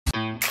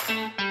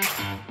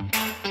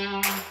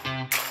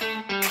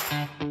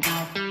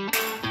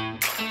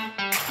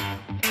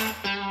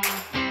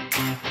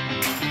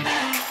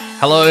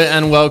Hello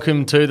and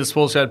welcome to the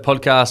Sports Grad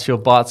Podcast, your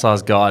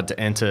bite-sized guide to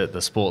enter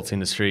the sports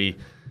industry.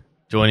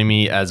 Joining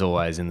me, as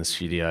always, in the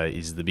studio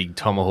is the big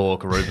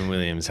tomahawk, Reuben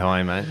Williams. How are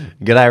you, mate?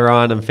 G'day,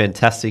 Ryan. I'm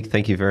fantastic.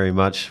 Thank you very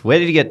much. Where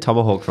did you get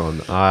tomahawk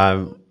from?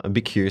 I'm a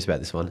bit curious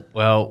about this one.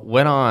 Well,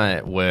 when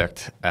I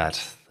worked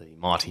at the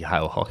mighty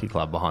Hale Hockey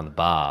Club behind the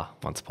bar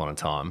once upon a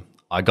time,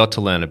 I got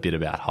to learn a bit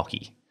about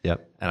hockey.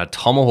 Yep. And a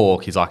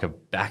tomahawk is like a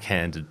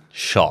backhanded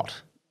shot.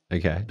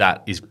 Okay.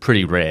 That is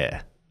pretty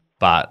rare.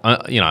 But,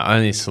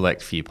 only a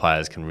select few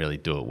players can really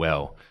do it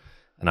well.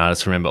 And I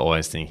just remember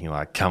always thinking,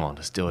 like, come on,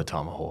 just do a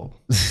tomahawk.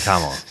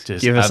 Come on,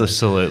 just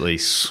absolutely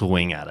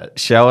swing at it.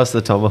 Show us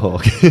the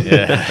tomahawk.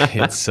 Yeah,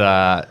 it's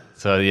I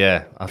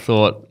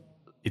thought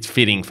it's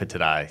fitting for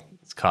today.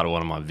 It's kind of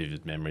one of my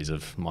vivid memories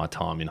of my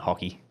time in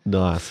hockey.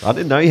 Nice. I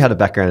didn't know you had a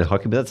background in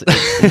hockey, but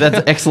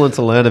that's excellent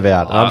to learn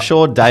about. I'm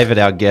sure David,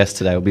 our guest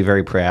today, will be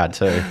very proud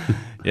too.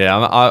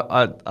 Yeah,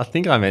 I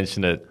think I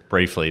mentioned it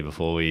briefly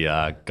before we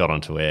got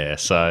onto air,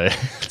 so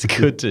it's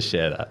good to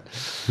share that.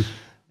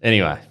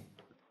 Anyway,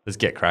 let's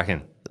get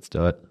cracking. Let's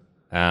do it.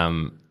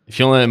 If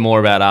you want to learn more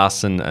about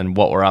us and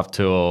what we're up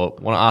to, or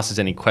want to ask us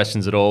any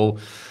questions at all,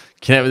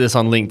 connect with us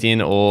on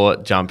LinkedIn or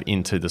jump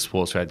into the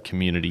Sportsgrad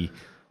community.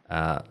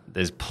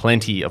 There's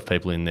plenty of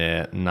people in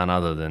there, none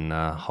other than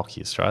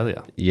Hockey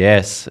Australia.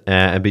 Yes,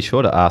 and be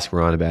sure to ask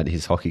Ryan about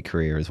his hockey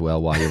career as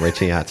well while you're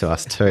reaching out to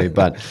us too.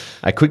 But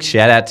a quick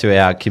shout out to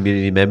our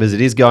community members.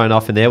 It is going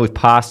off in there. We've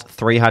passed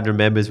 300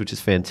 members, which is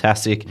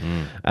fantastic.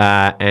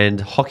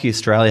 And Hockey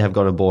Australia have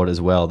got on board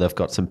as well. They've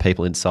got some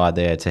people inside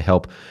there to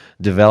help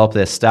develop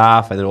their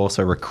staff and then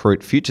also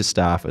recruit future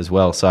staff as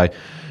well. So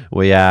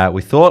we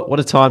thought, what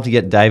a time to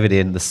get David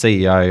in, the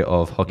CEO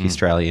of Hockey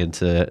Australia, in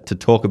to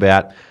talk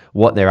about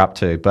what they're up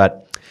to.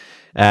 But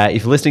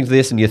if you're listening to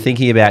this and you're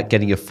thinking about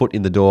getting your foot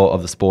in the door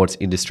of the sports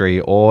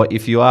industry, or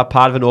if you are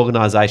part of an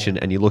organisation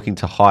and you're looking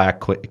to hire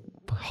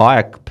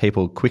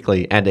people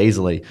quickly and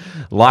easily,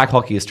 like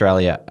Hockey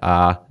Australia,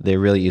 there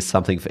really is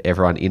something for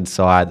everyone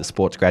inside the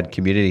sports grad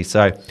community.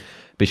 So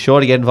be sure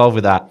to get involved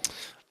with that.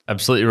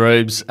 Absolutely,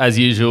 Rubes. As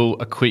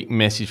usual, a quick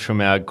message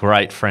from our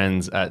great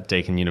friends at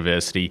Deakin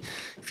University.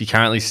 If you're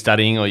currently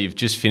studying or you've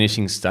just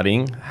finishing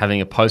studying, having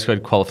a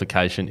postgrad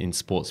qualification in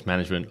sports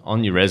management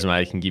on your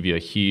resume can give you a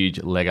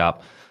huge leg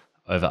up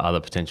over other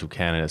potential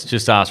candidates.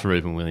 Just ask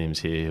Reuben Williams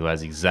here, who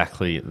has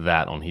exactly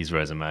that on his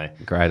resume.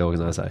 Great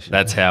organisation.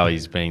 That's how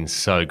he's been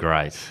so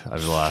great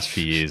over the last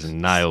few years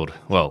and got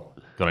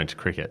into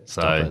cricket.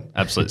 So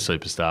absolute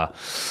superstar.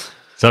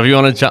 So if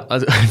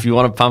you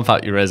want to pump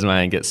up your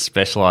resume and get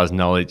specialised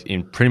knowledge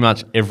in pretty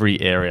much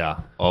every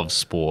area of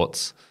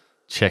sports,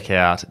 check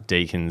out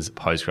Deakin's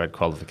postgrad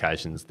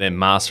qualifications. Their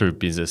Master of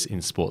Business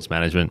in Sports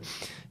Management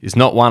is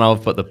not one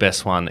of, but the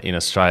best one in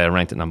Australia,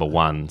 ranked at number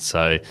 1.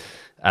 So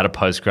add a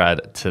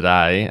postgrad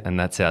today, and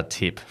that's our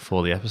tip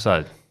for the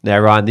episode. Now,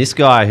 Ryan, this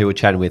guy who we're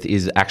chatting with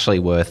is actually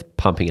worth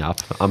pumping up.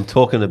 I'm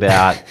talking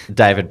about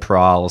David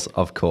Pryles,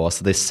 of course,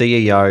 the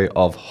CEO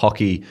of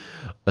Hockey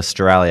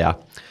Australia.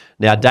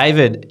 Now,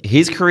 David,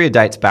 his career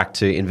dates back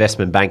to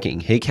investment banking.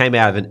 He came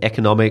out of an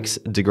economics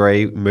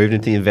degree, moved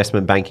into the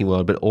investment banking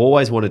world, but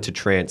always wanted to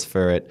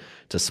transfer it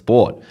to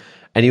sport.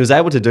 And he was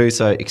able to do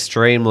so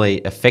extremely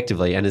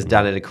effectively and has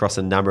done it across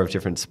a number of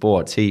different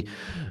sports. He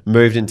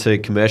moved into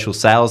commercial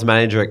sales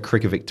manager at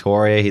Cricket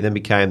Victoria. He then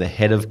became the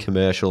head of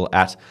commercial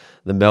at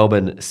the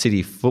Melbourne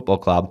City Football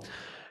Club.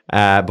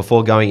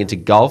 Before going into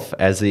golf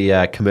as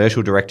the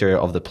commercial director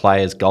of the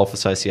Players Golf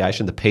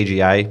Association, the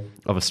PGA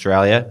of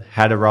Australia,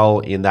 had a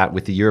role in that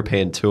with the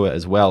European Tour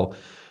as well,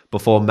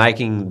 before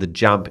making the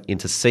jump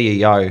into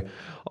CEO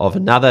of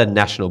another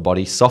national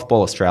body,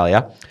 Softball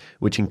Australia,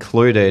 which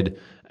included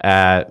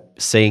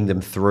seeing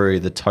them through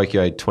the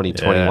Tokyo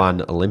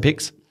 2021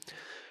 Olympics.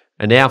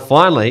 And now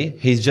finally,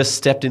 he's just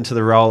stepped into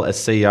the role as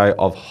CEO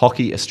of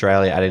Hockey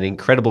Australia at an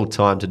incredible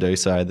time to do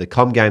so. The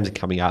Comm Games are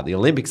coming out. The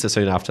Olympics are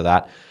soon after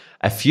that.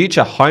 A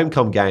future home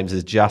Comm Games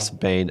has just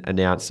been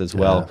announced as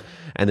well,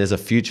 and there's a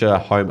future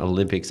home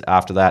Olympics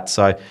after that.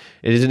 So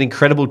it is an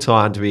incredible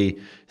time to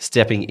be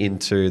stepping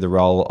into the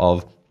role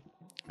of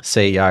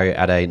CEO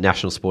at a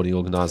national sporting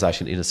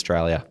organisation in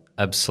Australia.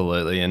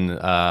 Absolutely, and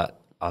I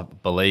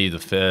believe the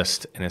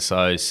first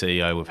NSO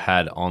CEO we've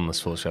had on the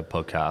Sports Grad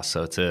podcast,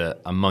 so it's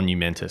a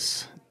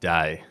monumentous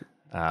day,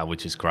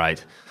 which is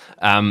great.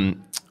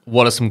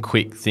 What are some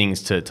quick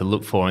things to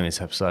look for in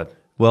this episode?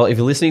 Well, if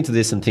you're listening to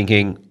this and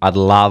thinking, I'd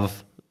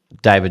love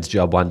David's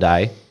job one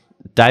day,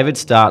 David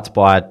starts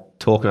by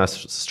talking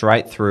us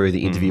straight through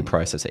the interview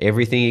process.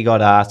 Everything he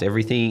got asked,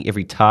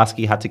 every task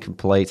he had to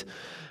complete,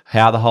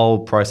 how the whole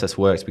process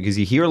works. Because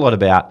you hear a lot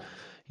about,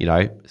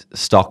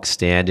 stock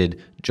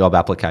standard job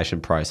application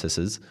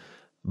processes,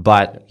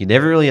 but you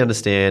never really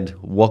understand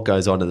what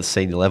goes on at the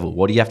senior level.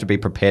 What do you have to be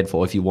prepared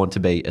for if you want to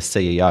be a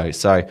CEO?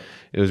 So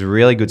it was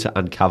really good to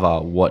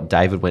uncover what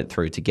David went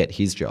through to get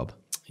his job.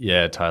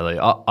 Yeah, totally.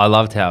 I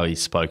loved how he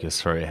spoke us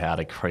through how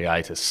to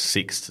create a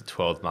 6 to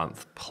 12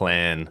 month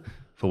plan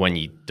for when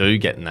you do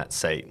get in that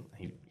seat.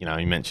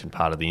 He mentioned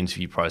part of the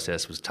interview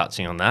process was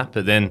touching on that,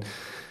 but then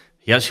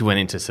he actually went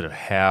into sort of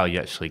how you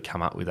actually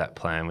come up with that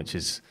plan, which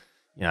is,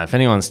 if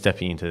anyone's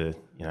stepping into,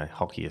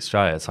 Hockey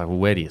Australia, it's like, well,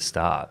 where do you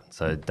start?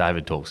 So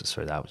David talks us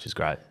through that, which is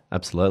great.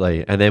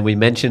 Absolutely. And then we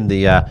mentioned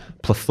the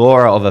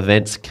plethora of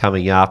events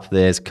coming up.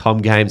 There's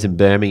Comm Games in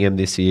Birmingham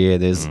this year.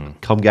 There's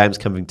Comm Games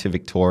coming to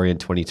Victoria in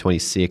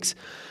 2026.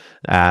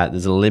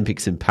 There's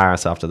Olympics in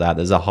Paris after that.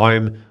 There's a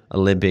home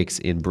Olympics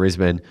in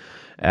Brisbane.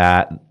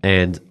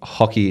 And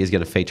hockey is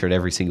going to feature at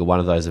every single one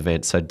of those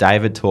events. So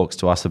David talks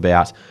to us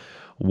about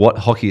what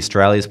Hockey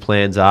Australia's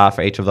plans are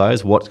for each of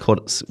those, what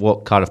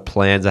kind of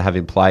plans they have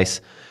in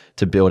place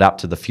to build up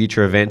to the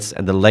future events,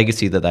 and the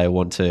legacy that they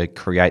want to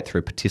create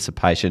through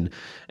participation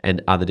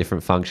and other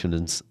different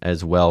functions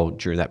as well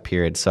during that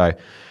period. So an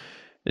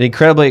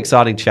incredibly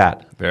exciting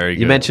chat. Very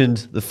good. You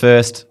mentioned the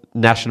first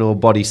national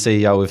body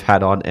CEO we've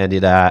had on, and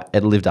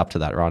it lived up to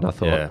that, right? I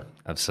thought. Yeah,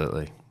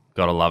 absolutely.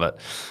 Gotta love it.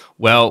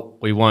 Well,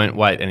 we won't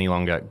wait any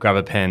longer. Grab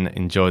a pen,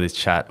 enjoy this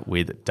chat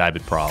with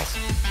David Pryles.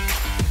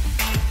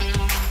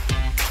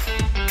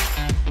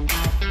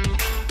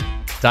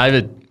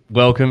 David,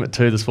 welcome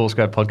to the Sports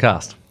Grad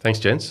podcast. Thanks,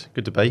 gents.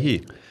 Good to be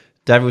here.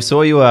 David, we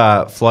saw you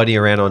floating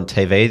around on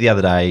TV the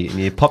other day, and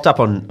you popped up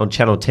on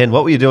Channel 10.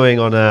 What were you doing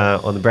on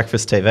the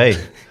breakfast TV?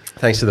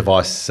 Thanks to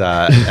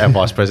our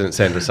Vice President,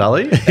 Sandra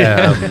Sully.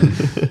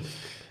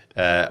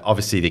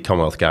 Obviously, the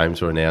Commonwealth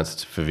Games were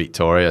announced for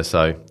Victoria,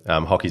 so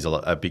hockey's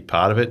a big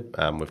part of it.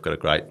 We've got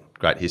a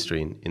great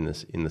history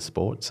in the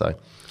sport, so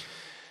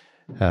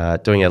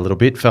doing a little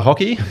bit for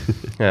hockey.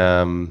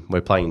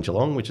 We're playing in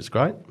Geelong, which is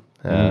great.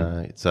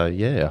 So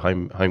yeah,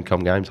 home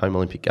Comm Games, home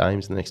Olympic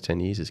Games in the next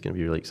 10 years is going to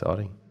be really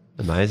exciting.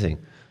 Amazing.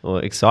 Well,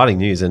 exciting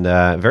news, and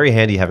very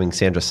handy having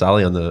Sandra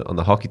Sully on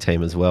the hockey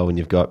team as well when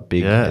you've got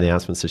big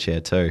announcements to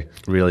share too.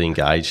 Really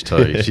engaged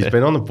too. She's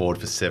been on the board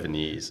for 7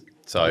 years.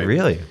 So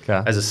really,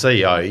 okay. As a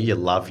CEO, you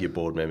love your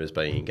board members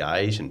being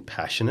engaged and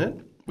passionate,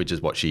 which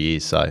is what she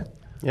is. So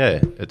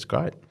yeah, it's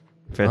great.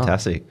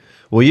 Fantastic. Oh.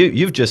 Well,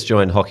 you've just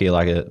joined hockey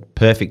like a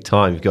perfect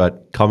time. You've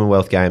got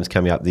Commonwealth Games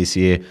coming up this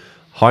year,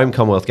 home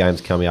Commonwealth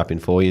Games coming up in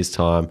 4 years'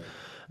 time.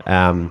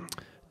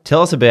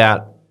 Tell us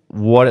about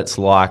what it's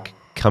like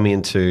coming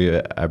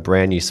into a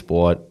brand new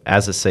sport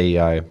as a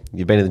CEO.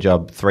 You've been in the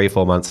job 3 or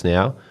 4 months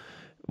now.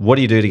 What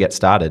do you do to get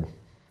started?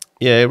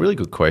 Yeah, really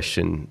good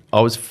question.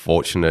 I was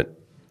fortunate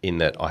in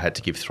that I had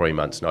to give 3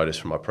 months' notice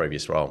from my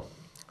previous role.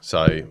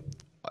 So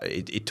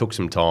it took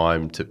some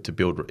time to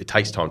build. It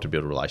takes time to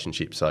build a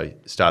relationship. So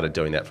started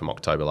doing that from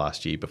October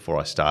last year before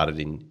I started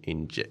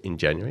in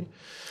January.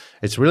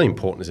 It's really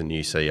important as a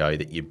new CEO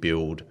that you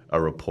build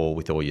a rapport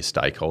with all your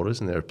stakeholders,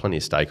 and there are plenty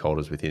of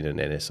stakeholders within an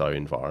NSO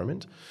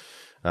environment.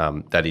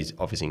 That is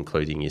obviously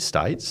including your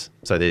states.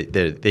 So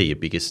they're your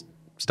biggest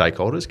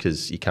stakeholders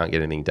because you can't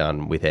get anything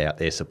done without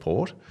their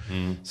support.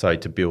 So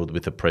to build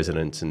with the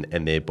presidents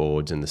and their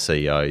boards and the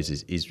CEOs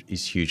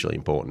is hugely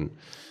important.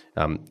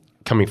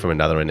 Coming from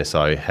another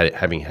NSO,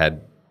 having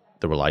had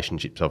the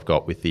relationships I've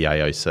got with the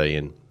AOC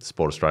and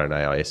Sport Australia and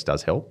AIS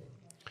does help.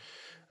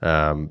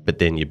 But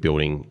then you're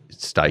building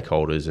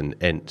stakeholders and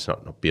it's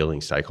not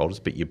building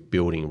stakeholders, but you're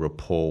building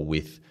rapport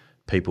with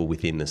people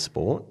within the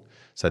sport.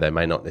 So they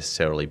may not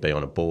necessarily be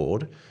on a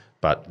board,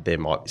 but there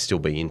might still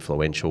be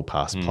influential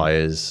past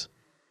players,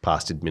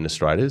 past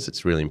administrators.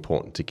 It's really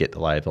important to get the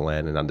lay of the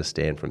land and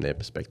understand from their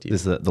perspective.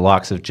 There's the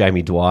likes of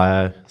Jamie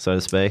Dwyer, so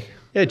to speak.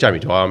 Yeah, Jamie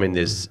Dwyer. I mean,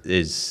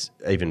 there's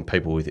even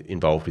people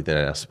involved within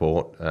our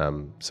sport.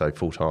 So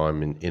full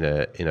time in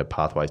a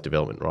pathways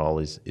development role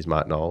is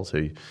Mark Knowles,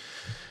 who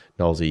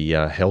held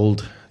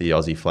the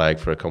Aussie flag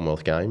for a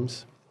Commonwealth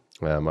Games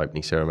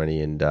opening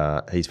ceremony, and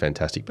he's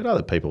fantastic. But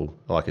other people,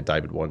 like a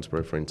David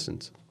Wansborough, for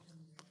instance,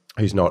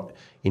 who's not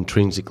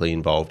intrinsically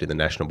involved in the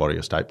national body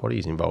or state body,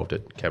 he's involved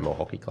at Canberra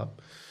Hockey Club,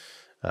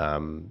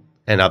 and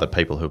other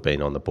people who've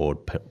been on the board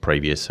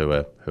previous who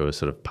are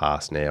sort of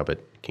past now,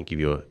 but can give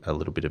you a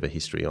little bit of a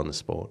history on the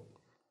sport.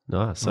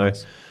 Nice.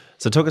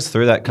 So talk us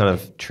through that kind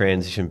of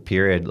transition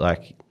period.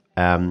 Like,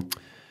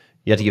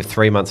 you had to give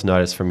 3 months'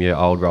 notice from your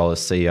old role as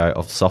CEO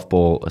of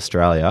Softball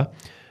Australia.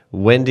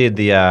 When did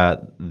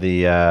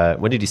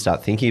when did you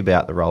start thinking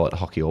about the role at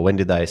hockey, or when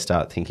did they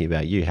start thinking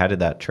about you? How did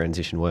that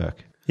transition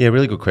work? Yeah,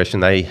 really good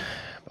question.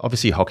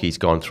 Obviously hockey's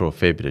gone through a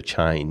fair bit of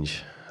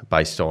change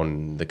based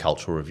on the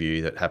cultural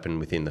review that happened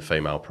within the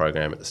female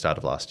program at the start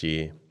of last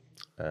year,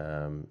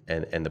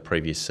 and the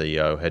previous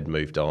CEO had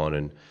moved on,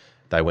 and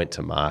they went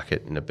to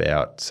market in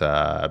about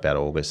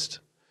August.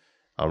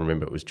 I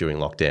remember it was during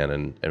lockdown,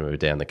 and we were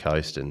down the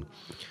coast, and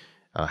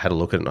I had a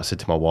look at it, and I said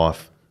to my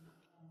wife,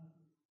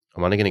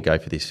 I'm only going to go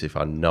for this if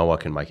I know I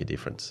can make a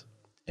difference.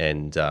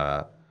 And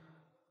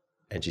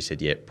she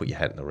said, yeah, put your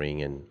hat in the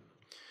ring. And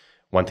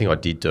one thing I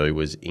did do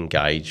was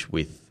engage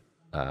with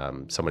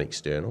someone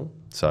external,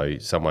 so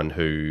someone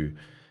who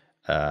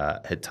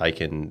had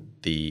taken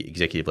the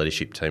executive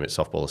leadership team at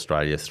Softball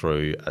Australia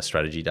through a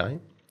strategy day.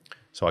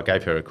 So I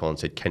gave her a call and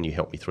said, can you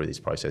help me through this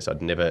process?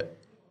 I'd never,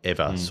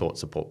 ever sought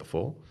support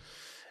before.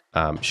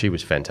 She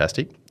was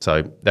fantastic.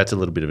 So that's a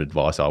little bit of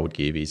advice I would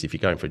give is if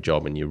you're going for a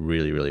job and you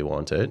really, really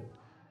want it,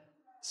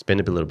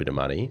 spend a little bit of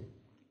money,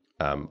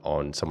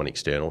 on someone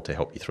external to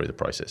help you through the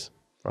process,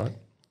 right?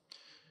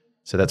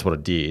 So that's what I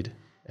did.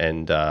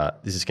 And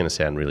this is going to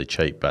sound really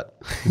cheap, but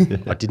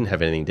I didn't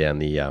have anything down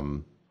the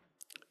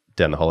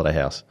holiday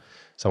house.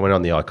 So I went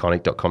on the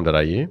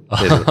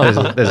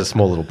iconic.com.au. There's a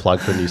small little plug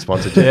for a new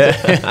sponsor.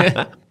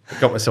 Yeah.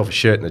 Got myself a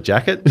shirt and a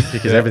jacket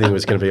because everything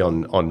was going to be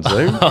on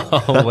Zoom.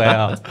 Oh,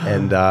 wow.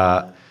 And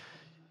I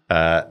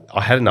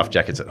had enough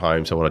jackets at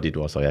home, so what I did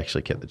was I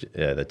actually kept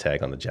the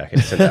tag on the jacket,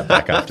 sent that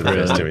back after the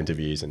first 2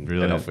 interviews, and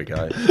off we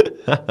go.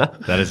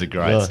 That is a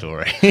great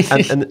story.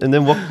 and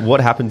then what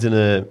happens in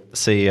a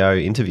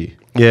CEO interview?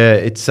 Yeah,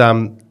 it's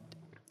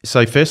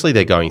so firstly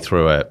they're going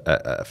through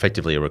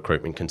effectively a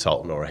recruitment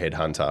consultant or a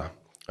headhunter,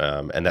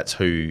 and that's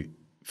who.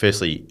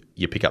 Firstly,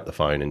 you pick up the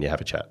phone and you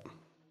have a chat.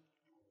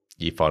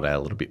 You find out a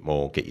little bit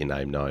more, get your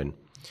name known,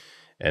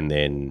 and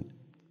then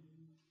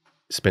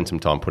spend some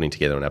time putting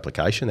together an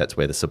application. That's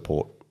where the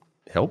support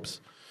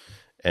helps,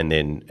 and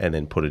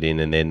then put it in.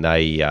 And then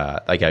they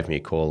gave me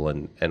a call,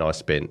 and I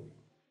spent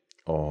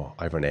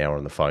over an hour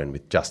on the phone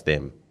with just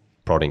them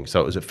prodding. So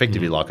it was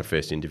effectively like a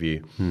first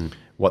interview.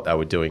 What they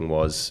were doing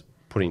was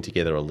putting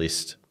together a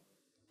list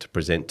to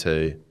present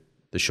to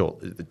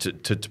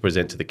to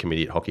present to the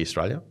committee at Hockey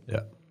Australia. Yeah.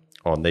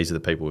 On these are the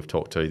people we've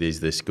talked to. These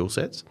are their skill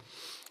sets.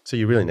 So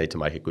you really need to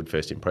make a good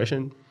first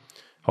impression.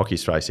 Hockey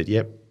Australia said,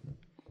 "Yep,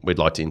 we'd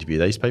like to interview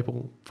these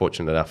people."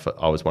 Fortunate enough,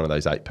 I was one of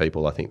those 8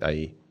 people. I think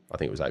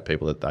it was 8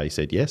 people that they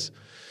said yes.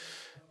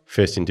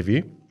 First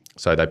interview.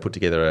 So they put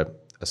together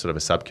a sort of a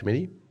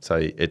subcommittee. So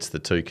it's the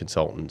 2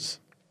 consultants,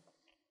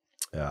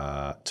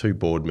 2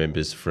 board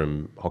members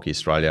from Hockey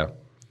Australia,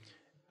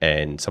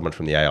 and someone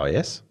from the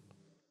AIS.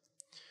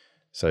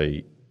 So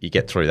you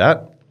get through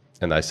that,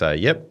 and they say,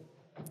 "Yep,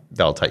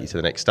 they'll take you to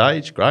the next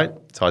stage." Great.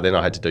 So then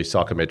I had to do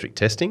psychometric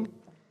testing.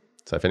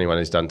 So if anyone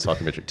has done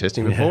psychometric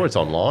testing before, it's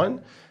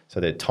online. So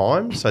they're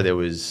timed. So there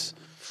was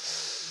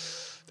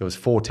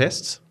 4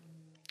 tests.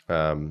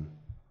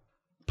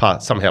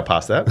 Somehow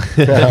passed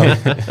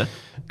that.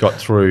 Got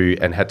through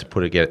and had to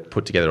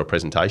put together a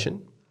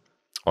presentation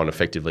on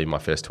effectively my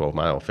first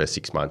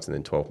 6 months and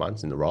then 12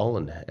 months in the role,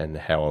 and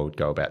how I would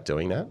go about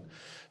doing that.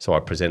 So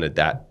I presented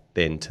that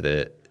then to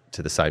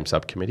the same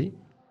subcommittee,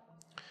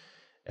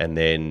 and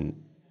then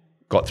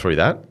got through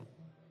that,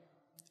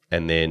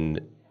 and then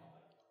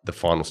the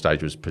final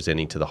stage was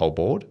presenting to the whole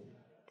board,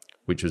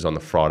 which was on the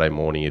Friday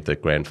morning of the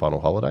grand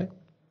final holiday,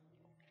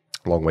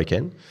 long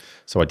weekend.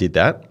 So I did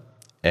that,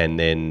 and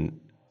then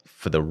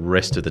for the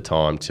rest of the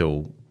time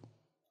till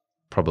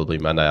probably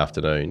Monday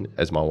afternoon,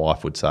 as my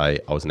wife would say,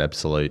 I was an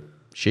absolute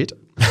shit,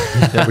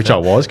 which I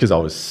was, because I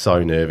was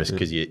so nervous,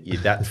 because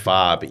you're that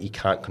far, but you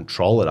can't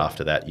control it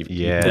after that. You put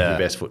your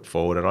best foot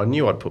forward, and I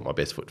knew I'd put my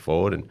best foot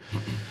forward,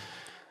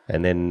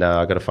 and then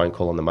I got a phone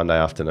call on the Monday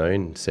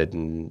afternoon,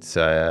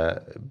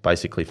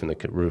 basically from the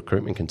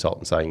recruitment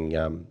consultant saying,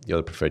 "You're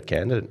the preferred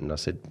candidate." And I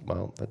said,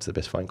 "Well, that's the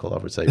best phone call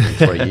I've received in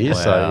 3 years."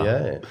 Wow. So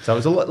yeah, so it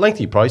was a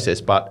lengthy process,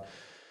 but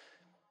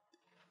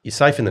you're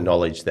safe in the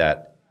knowledge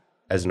that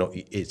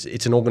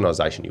it's an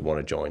organisation you want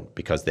to join,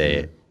 because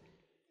they're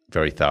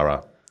very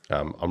thorough.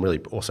 I'm really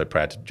also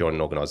proud to join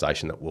an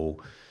organisation that will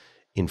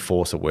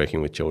enforce a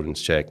working with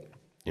children's check,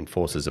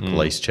 enforces a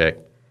police check.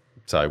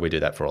 So we do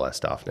that for all our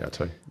staff now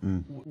too.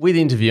 With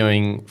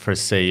interviewing for a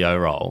CEO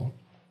role,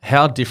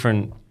 how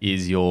different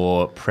is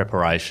your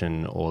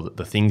preparation or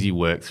the things you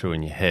work through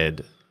in your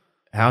head?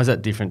 How is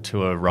that different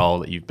to a role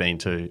that you've been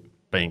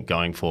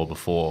going for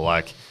before?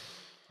 Like,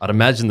 I'd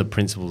imagine the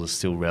principles are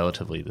still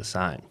relatively the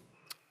same.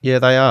 Yeah,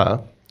 they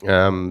are.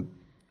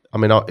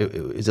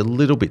 It was a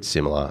little bit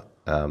similar.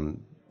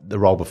 The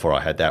role before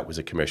I had that was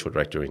a commercial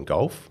director in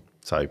golf,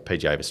 so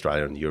PGA of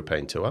Australia on the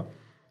European Tour,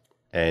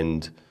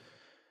 and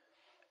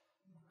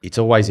it's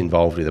always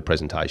involved with a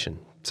presentation.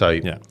 So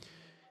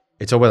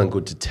it's all well and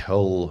good to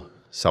tell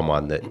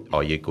someone that, "Oh,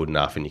 you're good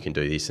enough and you can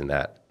do this and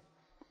that."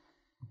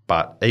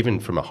 But even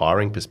from a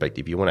hiring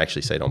perspective, you want to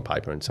actually see it on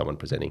paper and someone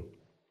presenting.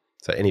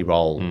 So any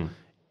role,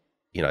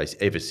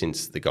 ever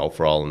since the golf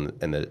role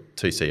and the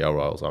 2 CEO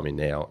roles I'm in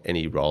now,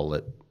 any role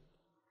that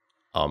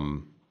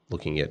I'm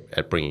looking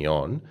at bringing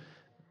on,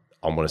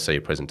 I want to see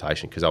a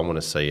presentation, because I want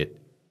to see it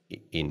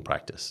in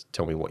practice.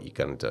 Tell me what you're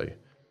going to do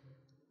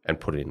and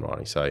put it in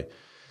writing. So,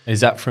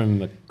 is that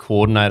from a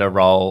coordinator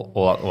role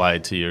all the way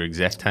to your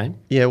exec team?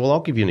 Yeah, well,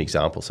 I'll give you an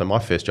example. So my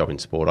first job in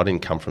sport, I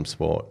didn't come from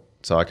sport.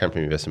 So I came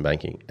from investment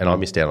banking, and I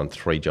missed out on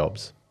 3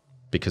 jobs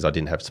because I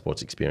didn't have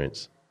sports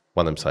experience.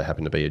 One of them so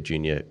happened to be a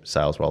junior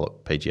sales role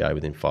at PGA.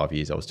 Within 5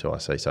 years, I was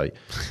 2IC. So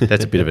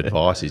that's a bit of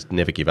advice, is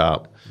never give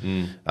up.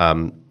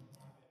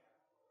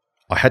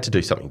 I had to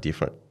do something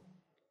different,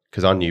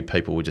 because I knew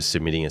people were just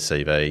submitting a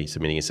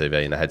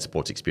CV, and they had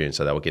sports experience,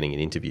 so they were getting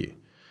an interview.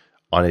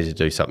 I needed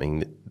to do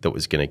something that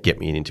was going to get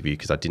me an interview,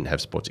 because I didn't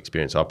have sports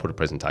experience. So I put a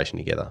presentation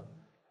together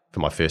for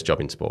my first job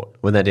in sport.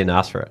 When they didn't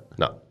ask for it?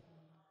 No.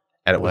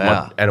 And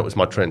it was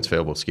my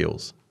transferable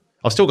skills.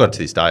 I've still got it to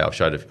this day.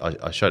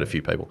 I showed a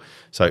few people.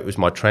 So it was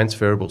my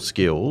transferable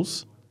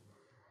skills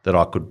that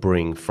I could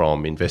bring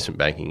from investment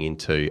banking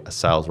into a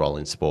sales role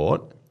in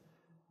sport,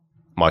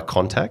 my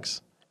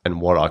contacts,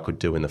 and what I could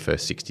do in the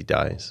first 60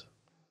 days.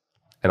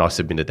 And I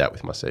submitted that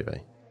with my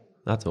CV.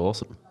 That's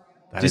awesome.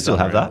 Do you still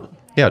have that?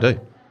 Yeah, I do. Do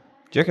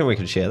you reckon we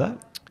can share that?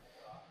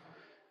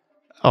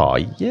 Oh,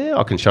 yeah,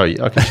 I can show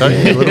you. I can show you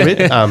a little bit.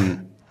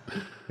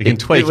 You can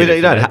tweak You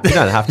it. don't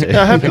have to.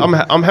 No,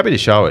 I'm happy to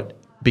show it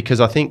because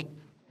I think,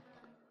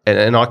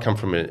 and I come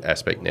from an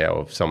aspect now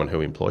of someone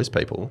who employs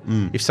people.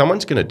 If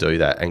someone's going to do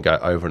that and go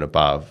over and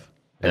above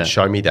and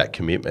show me that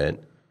commitment,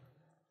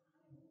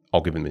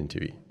 I'll give them an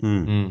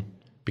interview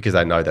because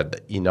they know that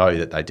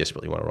that they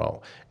desperately want to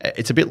roll.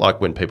 It's a bit like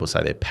when people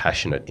say they're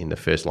passionate in the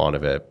first line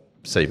of a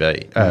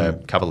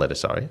CV cover letter.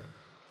 Sorry.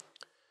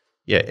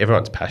 Yeah,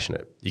 everyone's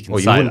passionate. You can or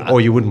say that.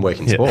 Or you wouldn't work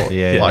in sport.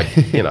 Yeah.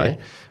 Like,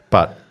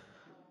 but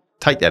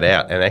take that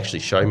out and actually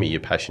show me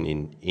your passion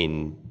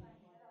in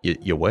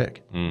your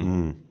work.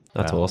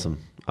 That's awesome.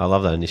 I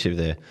love that initiative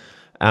there.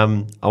 I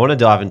want to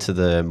dive into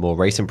the more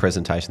recent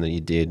presentation that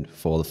you did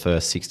for the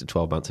first 6 to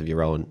 12 months of your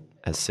role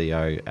as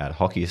CEO at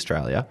Hockey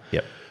Australia.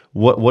 Yep.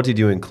 What did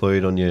you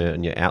include on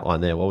your outline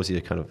there? What was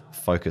your kind of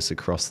focus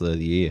across the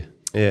year?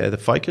 Yeah, the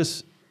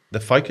focus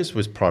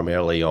was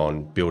primarily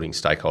on building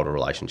stakeholder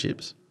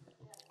relationships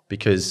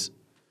because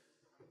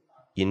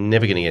you're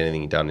never going to get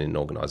anything done in an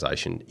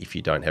organisation if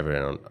you don't have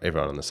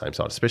everyone on the same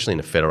side, especially in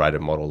a federated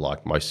model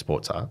like most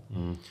sports are.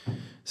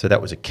 So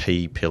that was a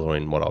key pillar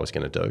in what I was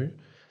going to do.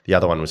 The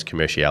other one was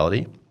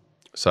commerciality.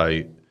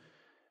 So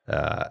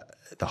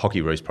the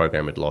Hockey Roos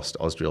program had lost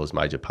Ausdrill as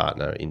major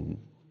partner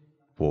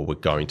we're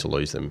going to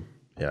lose them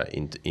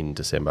in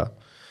December.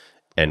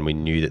 And we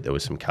knew that there were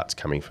some cuts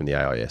coming from the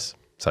AIS.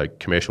 So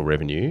commercial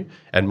revenue,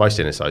 and most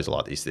NSOs are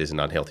like this, there's an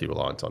unhealthy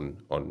reliance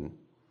on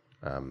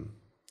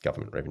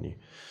government revenue.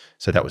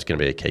 So that was going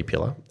to be a key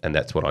pillar, and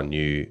that's what I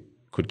knew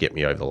could get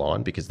me over the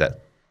line because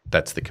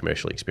that's the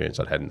commercial experience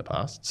I'd had in the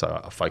past.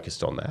 So I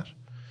focused on that,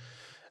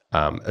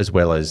 as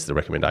well as the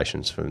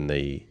recommendations from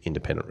the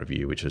independent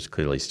review, which was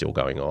clearly still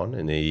going on,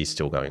 and it is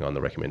still going on,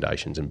 the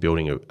recommendations, and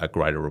building a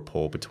greater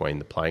rapport between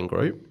the playing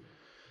group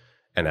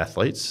and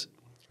athletes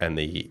and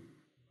the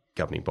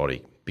governing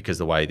body. Because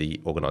the way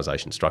the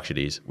organisation structured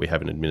is, we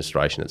have an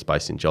administration that's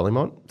based in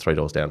Jolimont, 3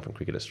 doors down from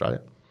Cricket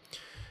Australia,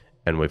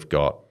 and we've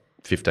got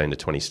 15 to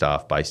 20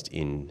 staff based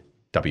in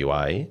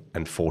WA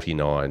and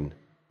 49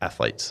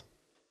 athletes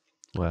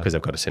because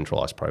they've got a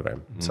centralised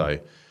program. So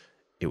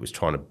it was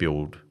trying to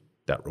build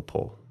that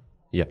rapport.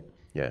 Yeah.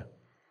 Yeah.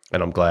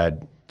 And I'm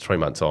glad 3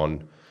 months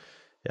on,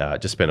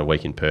 just spent a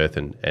week in Perth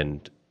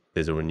and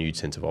there's a renewed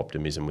sense of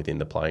optimism within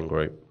the playing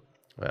group.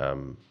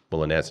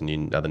 We'll announce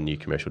another new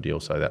commercial deal,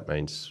 so that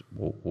means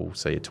we'll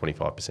see a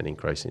 25%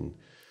 increase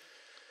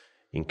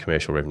in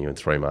commercial revenue in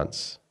 3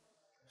 months.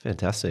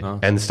 Fantastic.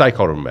 And the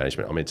stakeholder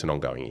management, I mean, it's an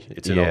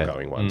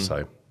ongoing one.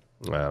 So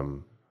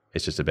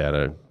it's just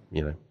about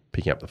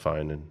picking up the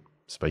phone and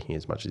speaking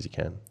as much as you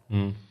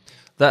can.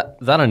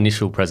 That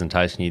initial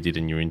presentation you did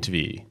in your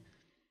interview,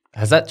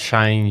 has that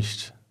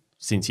changed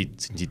since you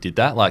did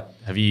that? Like,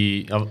 have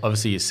you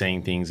obviously you're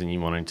seeing things and you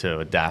wanting to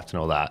adapt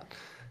and all that.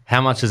 How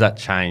much has that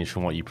changed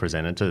from what you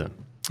presented to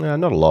them?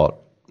 Not a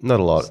lot.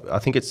 I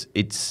think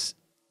it's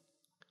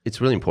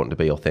really important to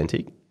be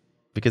authentic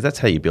because that's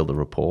how you build a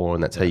rapport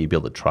and that's how you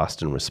build the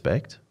trust and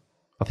respect.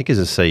 I think as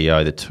a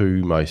CEO, the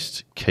two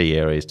most key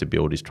areas to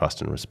build is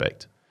trust and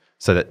respect.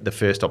 So that the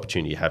first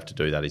opportunity you have to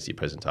do that is your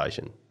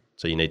presentation.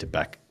 So you need to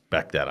back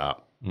that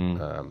up.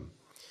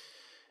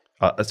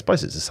 I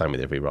suppose it's the same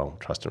with every role,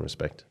 trust and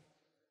respect.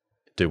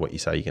 Do what you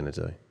say you're going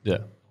to do. Yeah.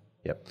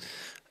 Yep.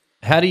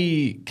 How do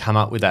you come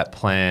up with that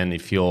plan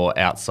if you're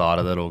outside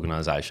of that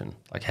organisation?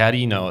 Like, how do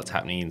you know what's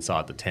happening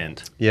inside the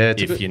tent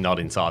if you're not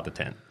inside the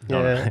tent?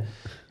 Yeah.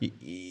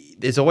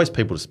 There's always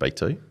people to speak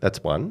to.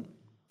 That's one,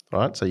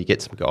 right? So you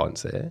get some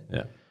guidance there.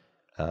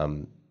 Yeah.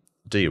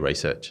 Do your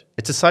research.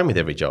 It's the same with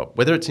every job,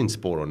 whether it's in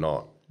sport or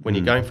not. When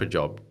you're going for a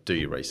job, do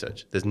your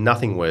research. There's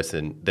nothing worse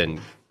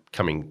than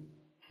coming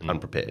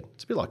unprepared.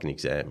 It's a bit like an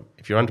exam.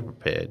 If you're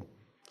underprepared,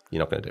 you're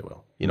not going to do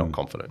well. You're not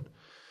confident.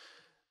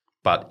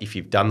 But if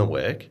you've done the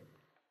work,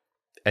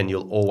 and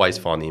you'll always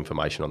find the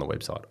information on the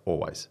website,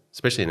 always,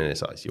 especially in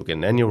NSOs. You'll get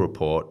an annual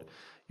report,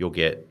 you'll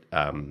get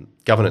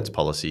governance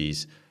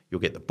policies,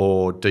 you'll get the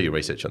board, do your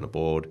research on the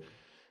board,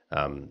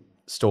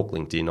 stalk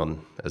LinkedIn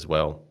on as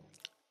well.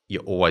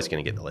 You're always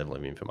going to get the level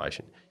of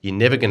information. You're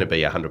never going to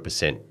be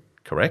 100%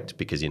 correct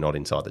because you're not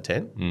inside the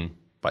tent,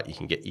 but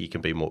you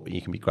can be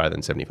greater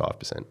than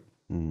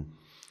 75%.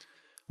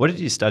 What did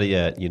you study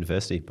at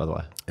university, by the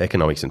way?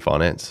 Economics and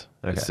finance.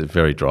 Okay. It's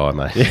very dry,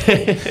 mate.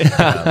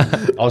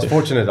 I was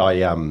fortunate.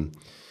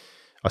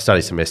 I studied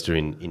a semester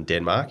in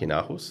Denmark, in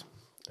Aarhus,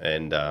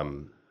 and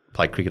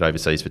played cricket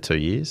overseas for 2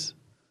 years.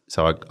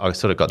 So I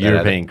sort of got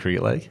European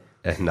Cricket League?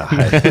 No.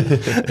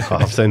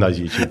 I've seen those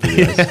YouTube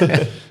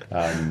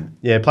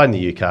videos. Played in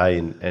the UK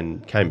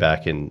and came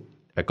back and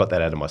I got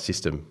that out of my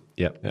system.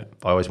 Yep.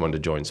 I always wanted to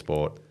join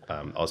sport.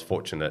 I was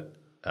fortunate.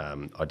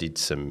 I did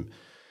some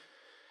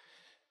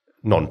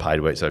non-paid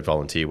work, so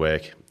volunteer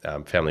work.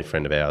 Family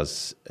friend of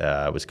ours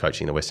was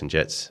coaching the Western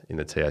Jets in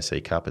the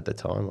TAC Cup at the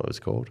time, what it was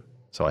called.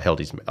 So I held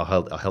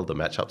the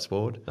match-ups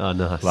board. Oh,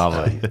 nice.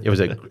 Lovely. It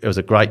was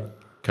a great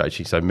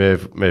coaching. So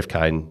Merv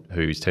Kane,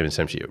 who's team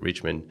assembly at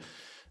Richmond,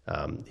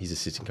 he's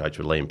assistant coach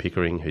with Liam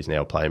Pickering, who's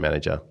now a player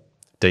manager.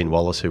 Dean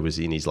Wallace, who was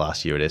in his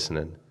last year at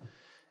Essendon.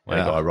 And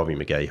a guy, Robbie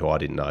McGee, who I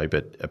didn't know,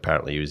 but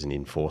apparently he was an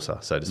enforcer,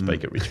 so to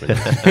speak, at Richmond.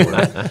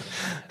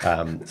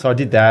 So I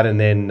did that, and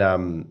then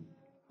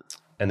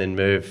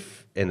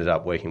Merv ended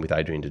up working with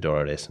Adrian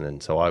Dodoro at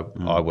Essendon. So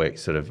I worked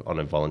sort of on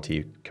a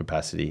volunteer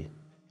capacity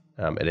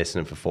at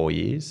Essendon for 4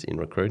 years in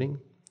recruiting.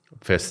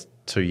 First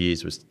 2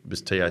 years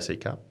was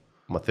TAC Cup.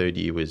 My third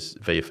year was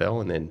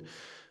VFL, and then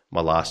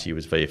my last year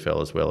was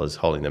VFL, as well as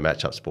holding the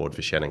matchups board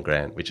for Shannon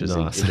Grant, which is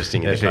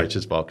interesting in the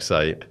coach's box.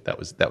 So that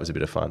was a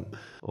bit of fun.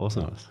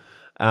 Awesome.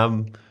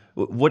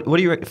 What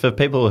do you reckon, for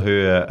people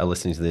who are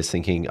listening to this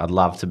thinking, I'd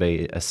love to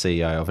be a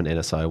CEO of an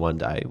NSO one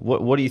day,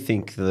 what do you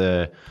think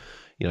the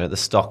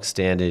stock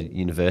standard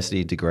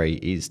university degree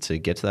is to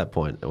get to that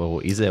point?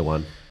 Or is there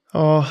one?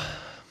 Oh,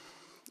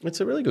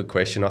 it's a really good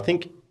question. I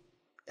think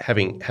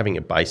having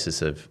a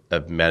basis of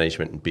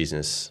management and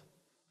business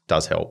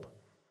does help.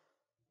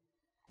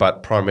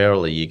 But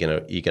primarily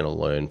you're gonna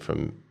learn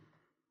from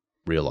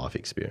real life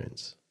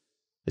experience.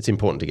 It's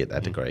important to get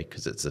that degree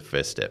because it's the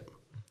first step.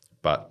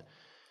 But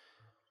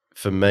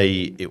for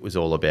me, it was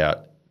all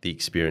about the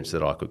experience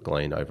that I could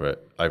glean over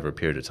a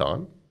period of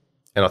time.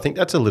 And I think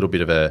that's a little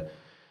bit of a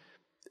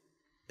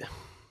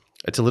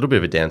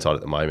downside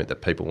at the moment,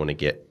 that people want to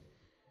get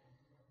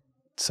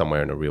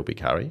somewhere in a real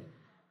big hurry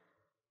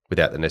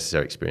without the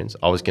necessary experience.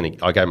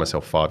 I gave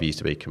myself 5 years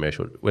to be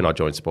commercial. When I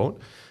joined sport,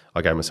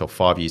 I gave myself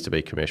 5 years to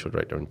be commercial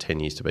director and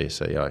 10 years to be a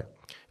CEO.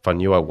 If I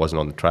knew I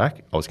wasn't on the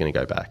track, I was going to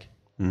go back.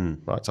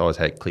 Right? So I always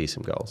had clear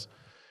some goals.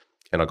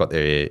 And I got to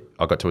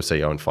a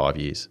CEO in 5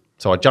 years.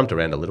 So I jumped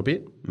around a little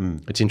bit.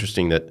 It's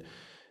interesting that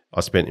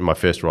I spent in my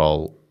first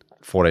role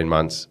 14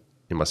 months,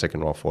 in my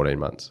second role 14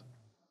 months.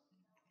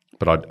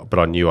 But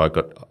I knew I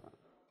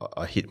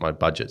hit my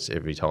budgets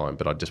every time,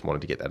 but I just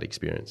wanted to get that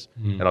experience.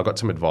 And I got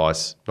some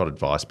advice, not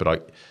advice, but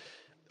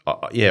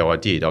I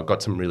did. I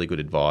got some really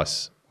good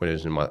advice when I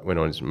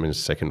was in my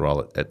second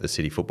role at the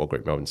City Football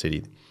Group, Melbourne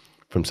City,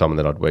 from someone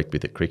that I'd worked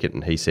with at cricket,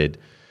 and he said,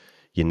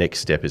 your next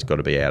step has got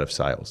to be out of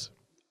sales.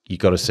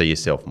 You've got to see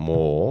yourself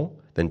more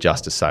than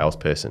just a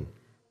salesperson.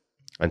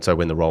 And so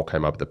when the role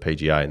came up at the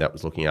PGA, and that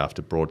was looking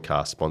after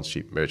broadcast,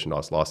 sponsorship,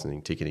 merchandise,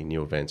 licensing, ticketing,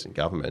 new events and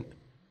government,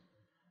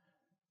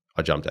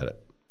 I jumped at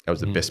it. That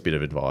was the best bit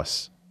of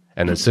advice.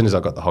 And as soon as I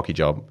got the hockey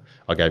job,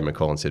 I gave him a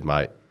call and said,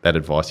 mate, that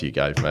advice you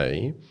gave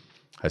me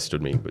has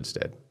stood me in good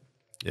stead.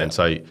 Yeah. And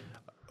so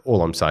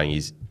all I'm saying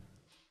is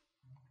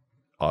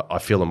I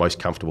feel the most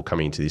comfortable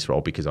coming into this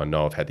role because I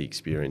know I've had the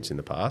experience in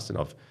the past, and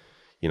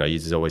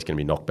there's always going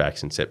to be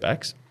knockbacks and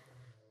setbacks.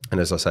 And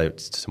as I say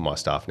to my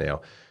staff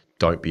now,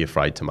 don't be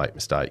afraid to make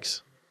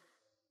mistakes,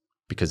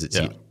 because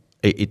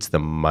it's the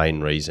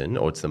main reason,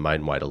 or it's the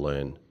main way to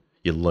learn.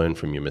 You learn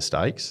from your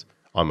mistakes.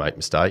 I make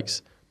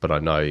mistakes, but I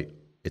know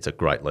it's a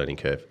great learning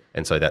curve.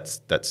 And so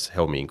that's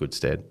held me in good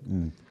stead.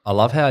 I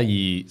love how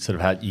you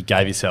you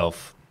gave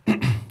yourself,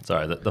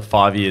 the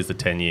 5 years, the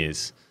 10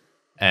 years,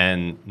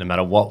 and no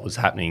matter what was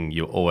happening,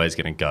 you're always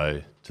going to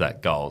go to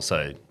that goal.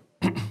 So,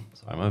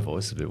 sorry, my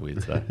voice is a bit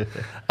weird today.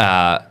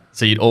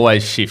 So you'd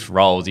always shift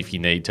roles if you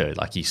need to.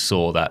 Like, you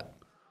saw that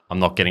I'm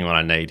not getting what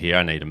I need here,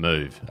 I need to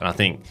move. And I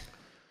think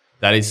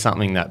that is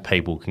something that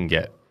people can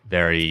get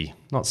very,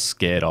 not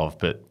scared of,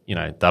 but,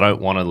 they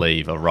don't want to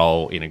leave a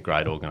role in a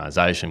great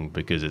organisation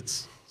because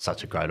it's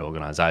such a great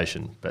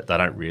organisation, but they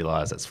don't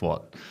realise that's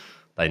what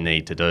they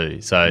need to do.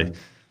 So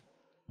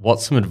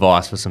what's some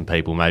advice for some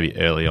people maybe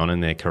early on in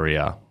their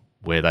career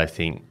where they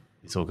think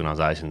this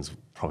organisation's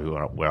probably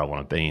where I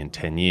want to be in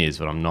 10 years,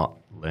 but I'm not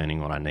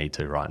learning what I need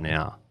to right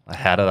now?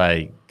 How do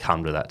they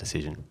come to that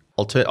decision?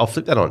 I'll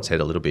flip that on its head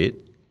a little bit.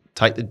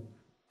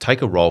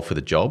 Take a role for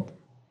the job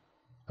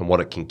and what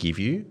it can give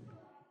you,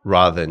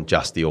 rather than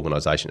just the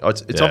organisation.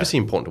 It's obviously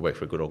important to work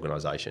for a good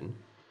organisation,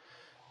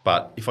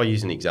 but if I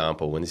use an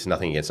example, and this is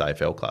nothing against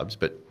AFL clubs,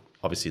 but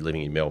obviously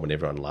living in Melbourne,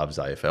 everyone loves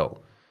AFL.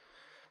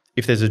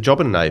 If there's a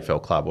job in an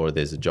AFL club, or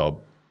there's a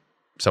job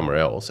somewhere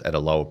else at a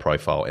lower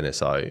profile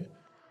NSO,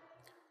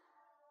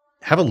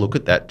 have a look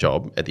at that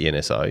job at the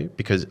NSO,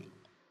 because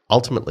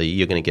ultimately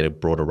you're going to get a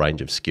broader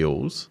range of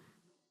skills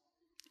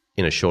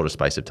in a shorter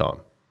space of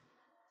time,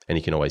 and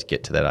you can always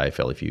get to that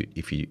AFL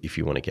if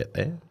you want to get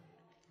there.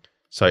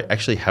 So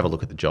actually have a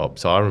look at the job.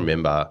 So I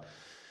remember,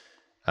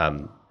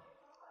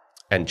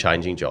 and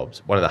changing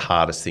jobs, one of the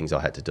hardest things I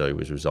had to do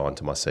was resign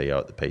to my CEO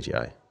at the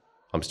PGA.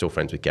 I'm still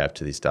friends with Gav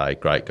to this day,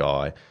 great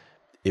guy.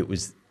 It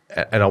was,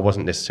 and I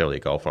wasn't necessarily a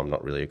golfer. I'm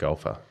not really a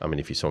golfer. I mean,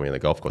 if you saw me on the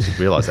golf course, you'd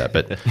realise that.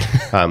 But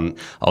I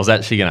was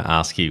actually going to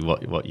ask you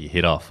what you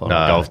hit off on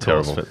a golf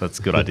course, but that's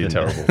a good idea.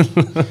 Terrible.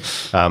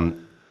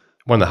 One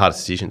of the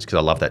hardest decisions, because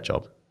I love that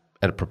job,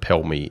 and it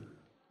propelled me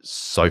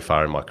so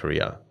far in my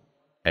career.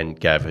 And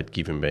Gav had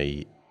given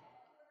me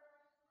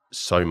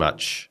so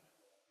much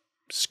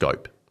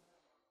scope.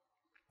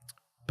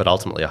 But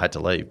ultimately I had to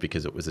leave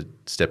because it was a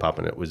step up,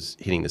 and it was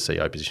hitting the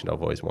CEO position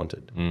I've always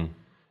wanted.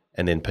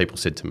 And then people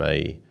said to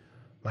me,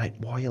 mate,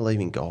 why are you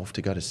leaving golf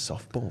to go to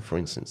softball, for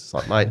instance? It's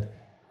like, mate,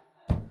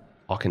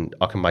 I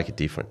can make a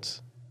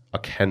difference. I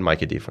can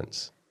make a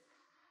difference.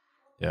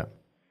 Yeah.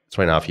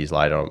 3.5 years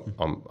later,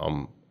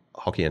 I'm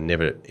hockey, and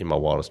never in my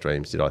wildest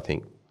dreams did I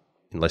think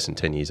in less than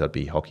 10 years I'd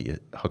be Hockey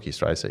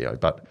Australia CEO.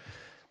 But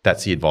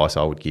that's the advice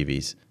I would give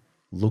is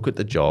look at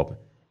the job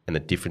and the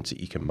difference that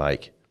you can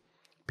make,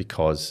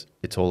 because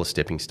it's all a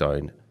stepping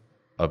stone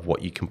of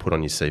what you can put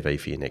on your CV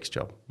for your next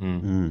job.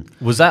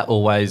 Was that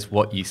always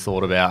what you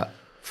thought about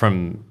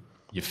from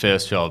your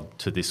first job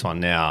to this one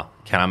now?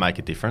 Can I make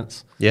a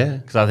difference? Yeah.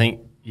 Because I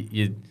think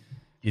you're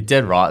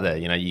dead right there.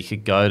 You know, you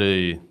could go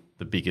to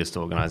the biggest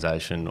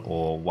organisation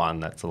or one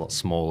that's a lot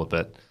smaller,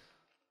 but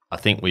I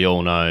think we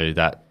all know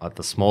that at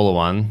the smaller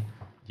one,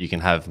 you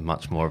can have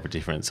much more of a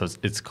difference. So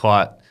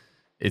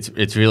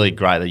it's really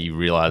great that you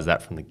realise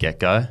that from the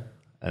get-go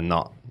and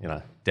not, you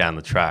know, down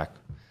the track.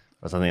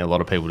 Because I think a lot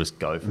of people just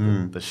go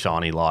for the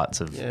shiny lights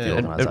of the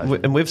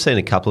organisation. And we've seen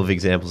a couple of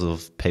examples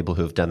of people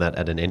who have done that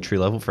at an entry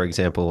level. For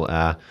example,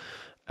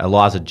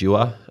 Eliza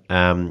Dewar,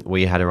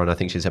 we had her on, I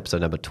think she's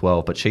episode number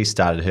 12, but she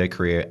started her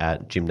career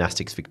at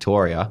Gymnastics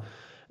Victoria,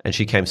 and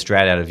she came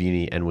straight out of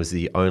uni and was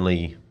the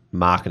only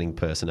marketing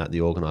person at the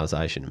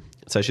organisation.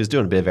 So she was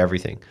doing a bit of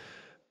everything.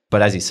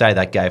 But as you say,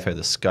 that gave her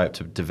the scope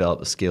to develop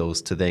the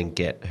skills to then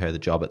get her the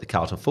job at the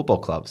Carlton Football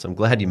Club. So I'm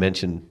glad you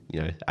mentioned,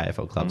 you know,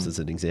 AFL clubs as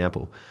an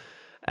example.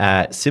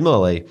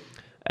 Similarly,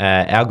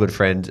 our good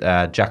friend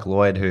Jack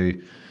Lloyd, who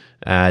did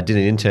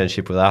an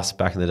internship with us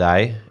back in the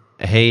day,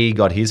 he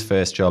got his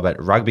first job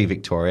at Rugby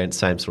Victoria, and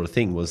same sort of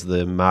thing, was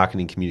the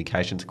marketing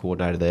communications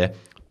coordinator there,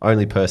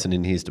 only person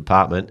in his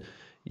department,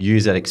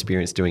 used that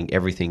experience doing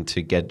everything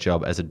to get a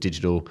job as a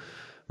digital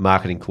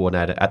marketing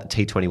coordinator at the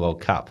T20 World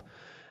Cup.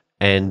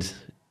 And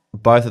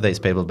both of these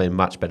people have been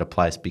much better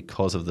placed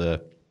because of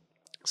the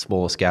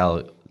smaller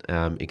scale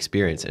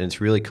experience. And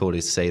it's really cool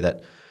to see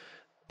that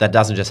that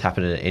doesn't just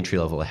happen at an entry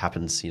level, it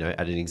happens, you know,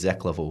 at an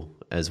exec level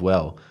as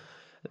well.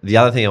 The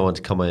other thing I want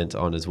to comment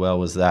on as well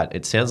was that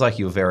it sounds like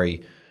you're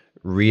very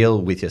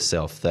real with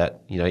yourself,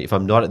 that, you know, if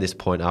I'm not at this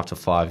point after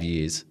 5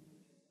 years,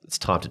 it's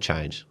time to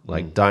change.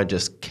 Like, don't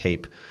just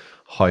keep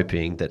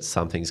hoping that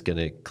something's going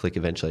to click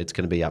eventually. It's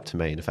going to be up to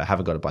me. And if I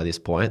haven't got it by this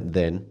point,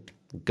 then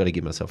I've got to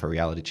give myself a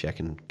reality check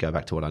and go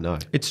back to what I know.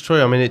 It's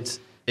true. I mean, it's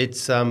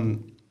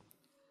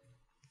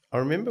I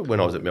remember when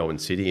I was at Melbourne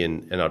City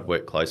and I'd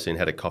worked closely and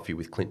had a coffee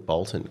with Clint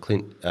Bolton.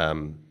 Clint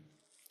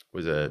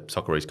was a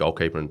Socceroos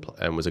goalkeeper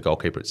and was a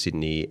goalkeeper at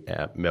Sydney,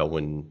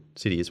 Melbourne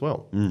City as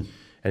well. And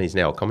he's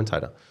now a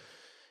commentator.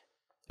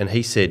 And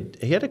he said,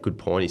 he had a good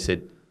point. He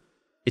said,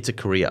 it's a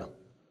career.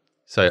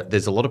 So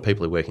there's a lot of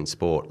people who work in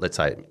sport, let's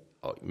say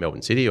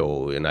Melbourne City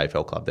or an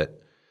AFL club,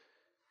 that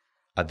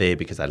are there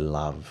because they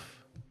love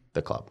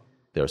the club.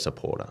 They're a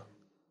supporter.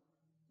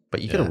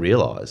 But you've got to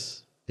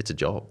realise it's a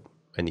job.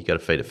 And you've got to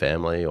feed a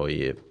family, or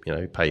you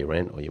pay your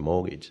rent or your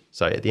mortgage.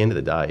 So at the end of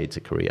the day, it's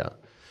a career.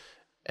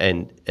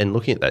 And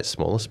looking at that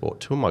smaller sport,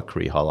 2 of my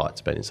career highlights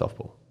have been in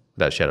softball,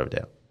 without a shadow of a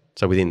doubt.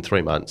 So within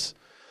 3 months,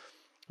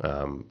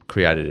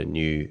 created a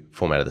new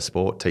format of the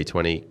sport,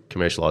 T20,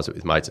 commercialised it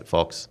with mates at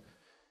Fox.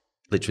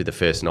 Literally the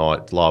first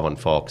night, live on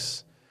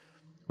Fox.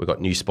 We've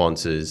got new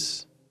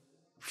sponsors,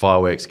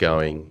 fireworks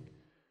going,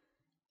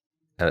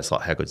 and it's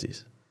like, how good's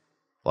this?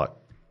 Like,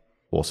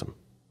 awesome.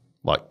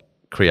 Like,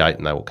 create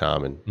and they will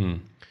come.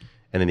 And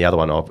then the other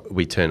one,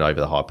 we turned over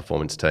the high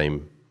performance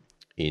team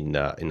in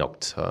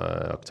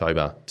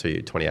October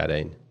to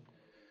 2018.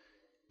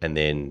 And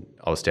then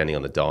I was standing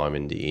on the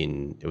diamond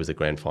it was the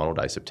grand final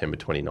day, September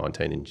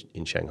 2019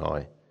 in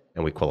Shanghai,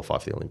 and we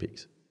qualified for the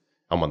Olympics.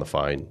 I'm on the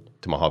phone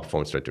to my high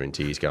performance director in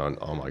tears going,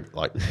 oh my,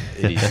 like,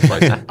 it is the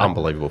most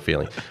unbelievable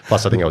feeling.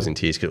 Plus I think I was in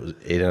tears because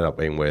it ended up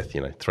being worth,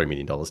 $3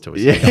 million to us.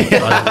 Yeah.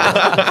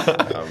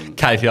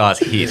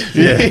 KPIs hit.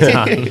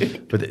 Yeah.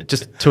 But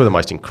just 2 of the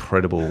most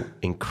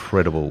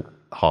incredible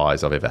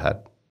highs I've ever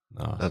had.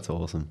 Oh, that's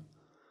awesome.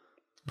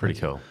 Pretty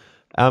cool.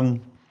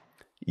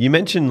 You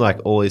mentioned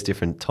like all these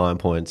different time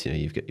points,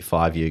 you've got your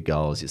 5-year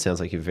goals. It sounds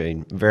like you've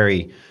been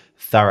very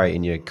thorough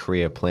in your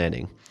career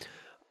planning.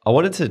 I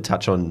wanted to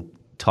touch on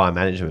time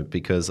management,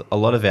 because a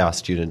lot of our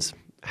students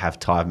have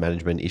time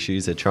management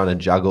issues. They're trying to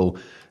juggle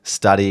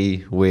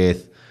study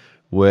with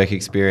work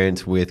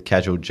experience, with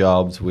casual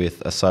jobs,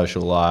 with a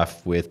social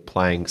life, with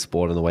playing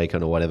sport on the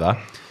weekend or whatever.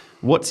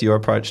 What's your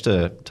approach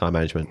to time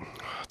management?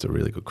 It's a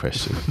really good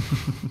question.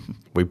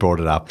 We brought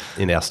it up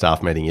in our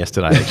staff meeting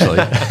yesterday, actually.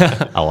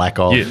 A lack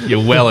of.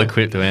 You're well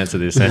equipped to answer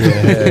this.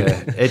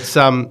 It's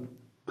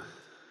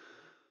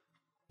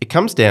it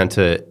comes down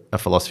to a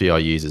philosophy I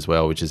use as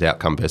well, which is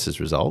outcome versus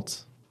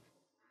results.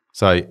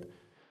 So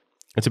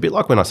it's a bit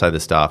like when I say to the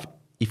staff,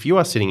 if you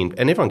are sitting in,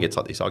 and everyone gets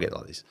like this, I get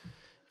like this.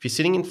 If you're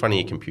sitting in front of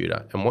your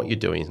computer and what you're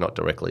doing is not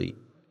directly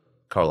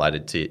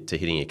correlated to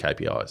hitting your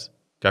KPIs,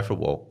 go for a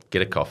walk,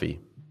 get a coffee,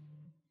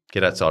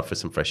 get outside for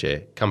some fresh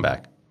air, come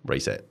back,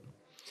 reset.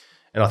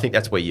 And I think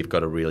that's where you've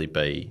got to really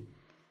be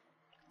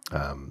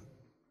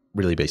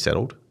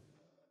settled.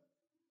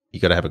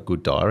 You've got to have a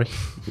good diary.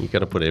 You've got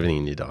to put everything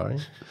in your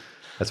diary.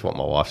 That's what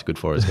my wife's good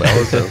for as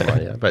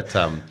well. But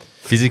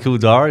physical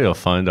diary or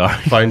phone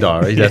diary? Phone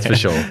diary, that's for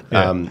sure.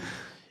 Yeah.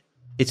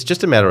 it's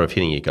just a matter of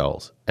hitting your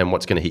goals and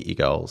what's going to hit your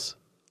goals,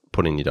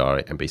 put in your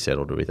diary and be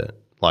settled with it.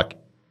 Like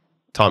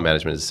time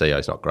management as a CEO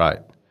is not great,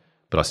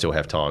 but I still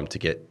have time to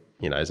get,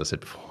 as I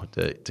said before,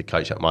 to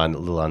coach up my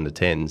little under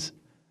 10s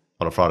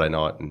on a Friday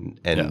night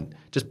and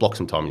just block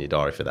some time in your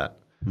diary for that.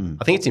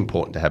 I think it's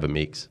important to have a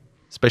mix,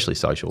 especially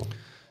social.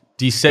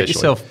 Do you set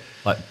yourself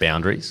like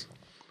boundaries?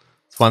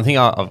 It's one thing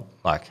I've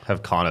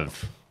have kind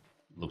of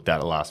looked at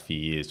the last few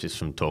years just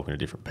from talking to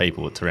different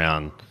people. It's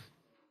around,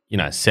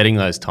 setting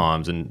those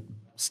times and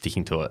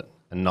sticking to it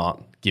and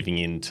not giving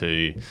in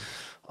to,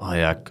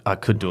 I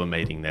could do a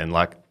meeting then.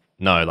 Like,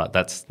 no, like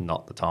that's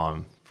not the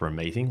time for a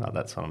meeting. Like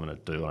that's what I'm going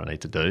to do, what I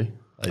need to do.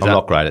 I'm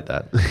not great at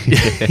that.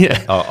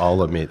 Yeah.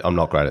 I'll admit I'm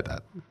not great at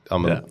that.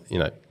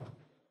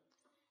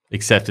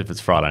 Except if it's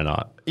Friday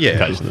night. Yeah.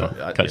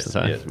 Coach the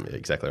same. Yeah,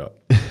 exactly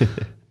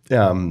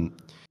right.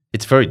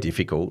 It's very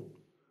difficult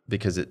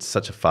because it's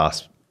such a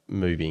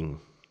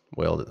fast-moving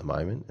world at the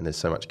moment and there's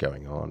so much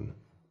going on.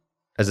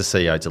 As a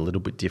CEO, it's a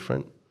little bit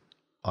different.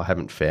 I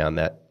haven't found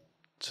that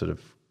sort of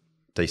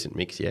decent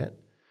mix yet.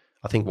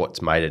 I think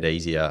what's made it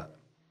easier,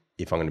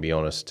 if I'm going to be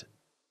honest,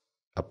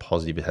 a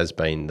positive has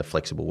been the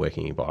flexible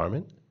working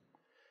environment,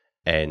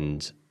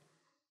 and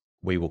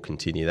we will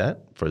continue that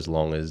for as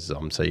long as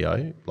I'm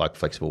CEO, like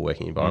flexible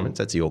working environments.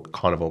 That's the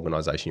kind of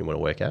organisation you want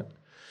to work at.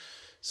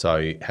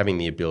 So having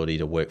the ability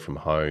to work from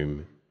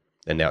home,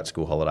 and now it's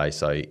school holidays,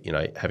 so,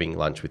 having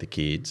lunch with the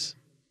kids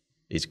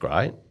is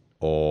great.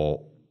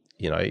 Or,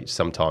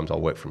 sometimes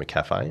I'll work from a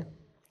cafe.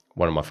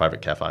 One of my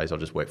favourite cafes, I'll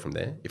just work from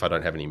there if I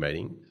don't have any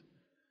meetings,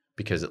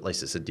 because at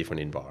least it's a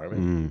different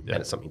environment and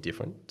it's something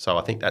different. So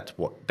I think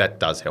that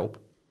does help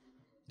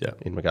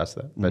in regards to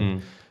that. But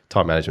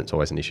time management's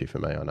always an issue for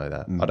me. I know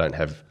that.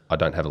 I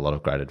don't have a lot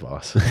of great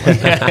advice.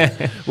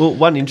 Well,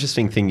 one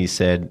interesting thing you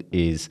said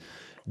is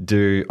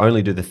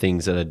only do the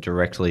things that are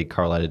directly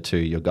correlated to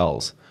your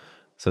goals.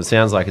 So it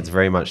sounds like it's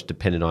very much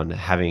dependent on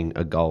having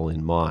a goal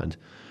in mind.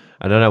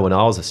 And I know when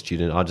I was a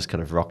student, I just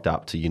kind of rocked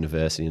up to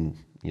university and,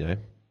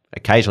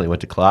 occasionally went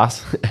to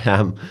class,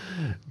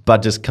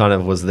 but just kind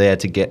of was there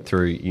to get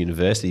through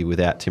university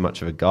without too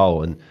much of a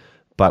goal,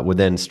 but would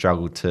then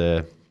struggle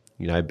to,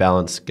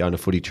 balance going to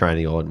footy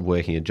training or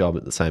working a job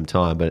at the same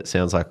time. But it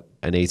sounds like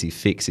an easy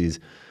fix is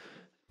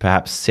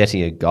perhaps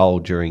setting a goal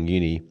during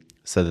uni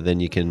so that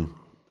then you can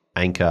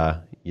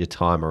anchor your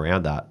time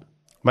around that.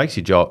 Makes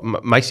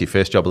your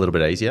first job a little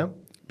bit easier,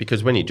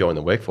 because when you join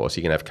the workforce,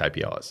 you can have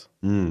KPIs.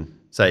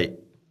 So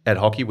at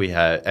hockey, we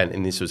have,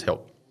 and this was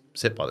helped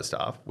set by the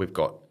staff, we've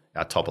got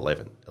our top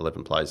 11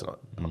 players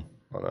on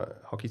a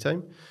hockey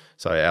team.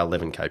 So our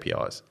 11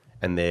 KPIs.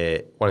 And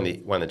one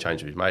of the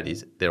changes we've made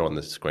is they're on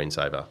the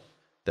screensaver.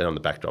 They're on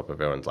the backdrop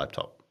of everyone's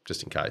laptop,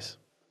 just in case,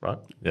 right?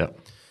 Yeah.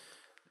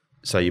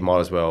 So you might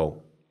as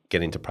well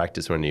get into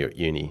practice when you're at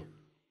uni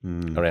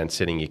around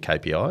setting your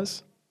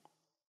KPIs,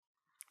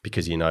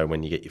 because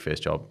when you get your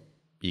first job,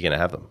 you're going to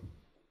have them,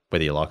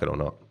 whether you like it or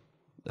not.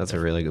 That's a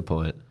really good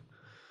point.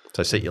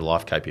 So set your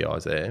life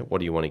KPIs there. What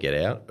do you want to get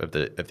out of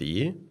the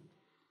year?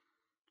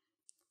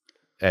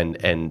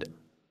 And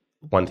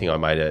one thing I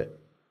made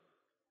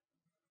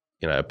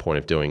a point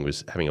of doing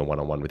was having a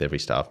one-on-one with every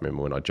staff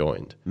member when I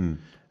joined.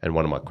 And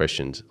one of my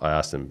questions, I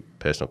asked them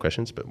personal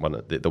questions, but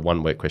the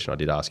one work question I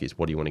did ask is,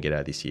 what do you want to get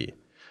out of this year?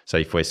 So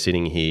if we're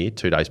sitting here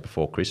 2 days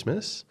before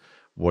Christmas,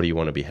 what do you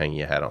want to be hanging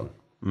your hat on?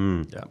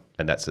 Yeah.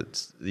 And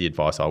it's the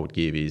advice I would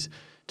give is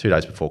 2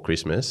 days before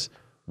Christmas,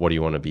 what do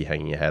you want to be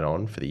hanging your hat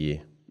on for the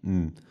year?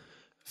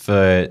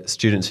 For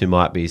students who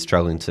might be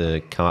struggling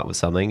to come up with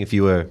something, if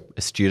you were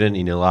a student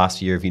in your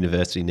last year of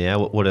university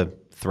now, what are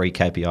 3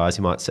 KPIs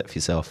you might set for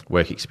yourself?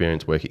 Work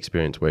experience, work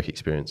experience, work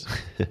experience.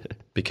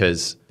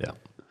 Because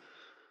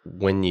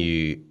when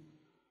you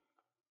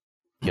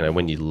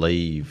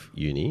leave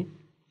uni,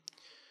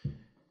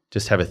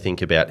 just have a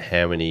think about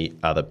how many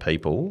other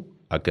people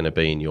are going to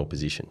be in your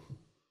position.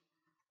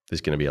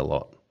 There's going to be a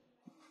lot.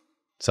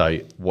 So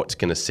what's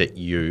going to set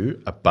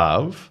you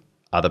above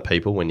other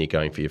people when you're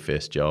going for your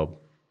first job?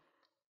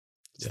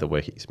 It's the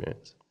work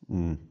experience.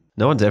 No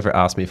one's ever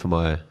asked me for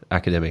my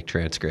academic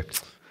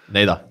transcript.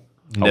 Neither.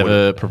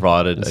 Never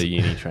provided a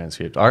uni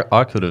transcript.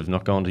 I could have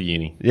not gone to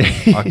uni.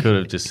 I could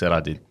have just said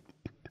I did,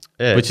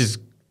 which is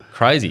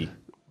crazy.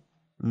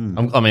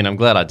 I'm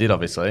glad I did,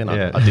 obviously, and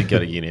I did go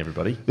to uni,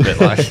 everybody.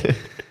 But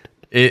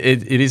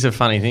it is a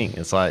funny thing.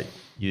 It's like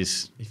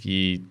if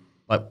you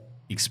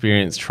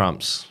experience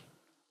trumps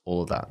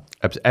all of that,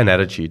 and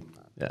attitude.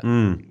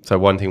 Yeah. So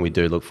one thing we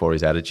do look for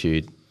is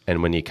attitude,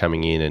 and when you're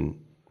coming in and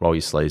roll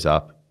your sleeves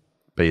up,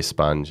 be a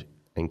sponge,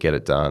 and get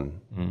it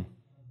done.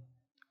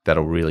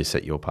 That'll really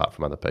set you apart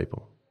from other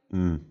people.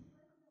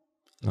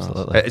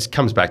 Absolutely. It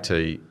comes back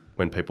to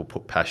when people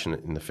put passion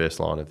in the first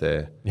line of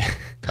their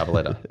cover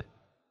letter.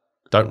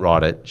 Don't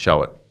write it,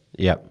 show it.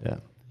 Yep.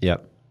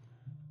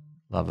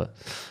 Love it.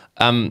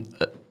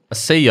 A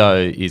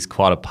CEO is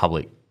quite a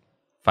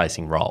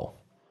public-facing role,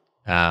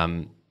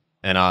 and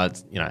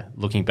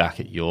looking back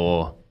at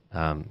your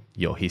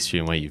history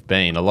and where you've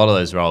been, a lot of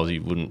those roles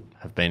you wouldn't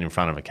have been in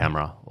front of a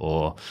camera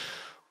or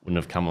wouldn't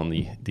have come on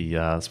the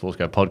Sports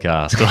Go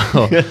podcast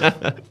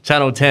or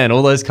Channel 10,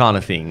 all those kind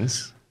of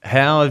things.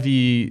 How have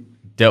you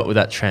dealt with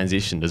that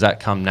transition? Does that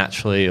come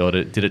naturally, or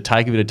did it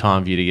take a bit of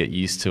time for you to get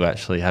used to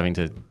actually having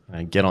to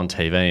get on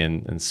TV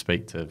and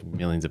speak to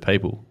millions of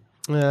people?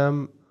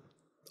 I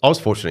was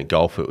fortunate in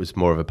golf. It was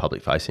more of a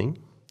public facing.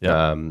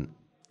 Yeah.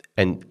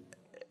 And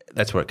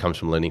that's where it comes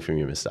from, learning from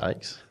your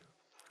mistakes.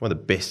 One of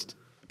the best,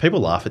 people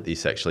laugh at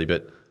this actually,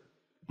 but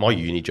my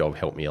uni job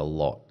helped me a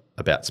lot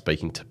about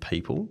speaking to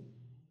people,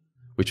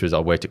 which was I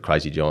worked at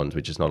Crazy John's,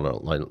 which is no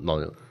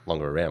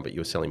longer around, but you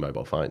were selling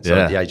mobile phones. So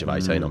at the age of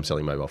 18, I'm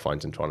selling mobile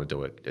phones and trying to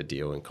do a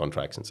deal and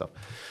contracts and stuff.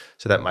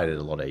 So that made it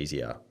a lot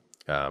easier.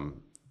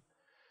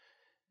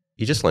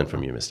 You just learn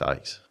from your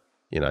mistakes.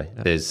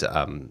 There's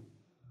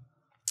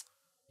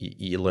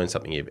you learn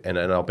something, and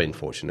I've been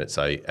fortunate.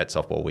 So at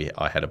softball,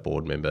 I had a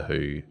board member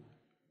who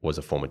was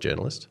a former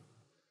journalist.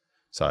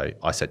 So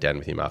I sat down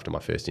with him after my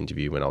first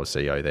interview when I was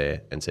CEO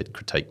there and said,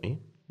 critique me,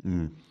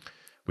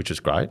 which was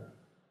great.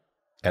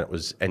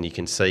 And you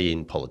can see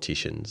in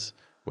politicians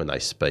when they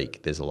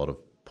speak, there's a lot of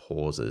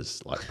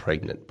pauses, like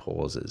pregnant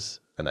pauses,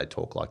 and they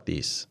talk like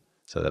this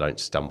so they don't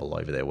stumble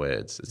over their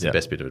words. It's the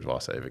best bit of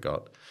advice I ever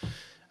got.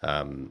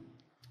 And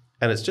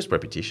it's just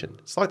repetition.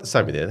 It's like the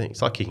same with everything.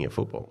 It's like kicking a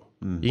football.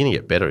 You're going to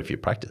get better if you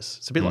practice.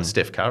 It's a bit like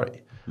Steph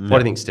Curry. Why do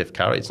you think Steph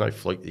Curry, it's no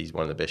fluke that he's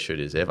one of the best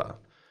shooters ever.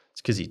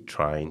 It's because he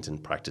trains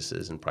and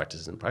practices and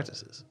practices and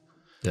practices.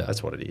 Yeah.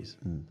 That's what it is.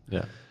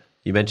 Yeah.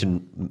 You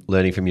mentioned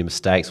learning from your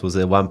mistakes. Was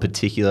there one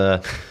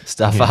particular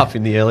stuff up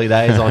in the early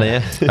days on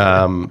air?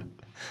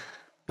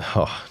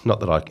 Not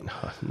that I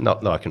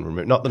can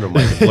remember. Not that I'm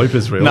making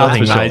bloopers real.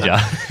 Nothing major.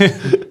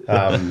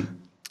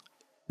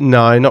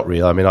 No, not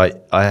really. I mean,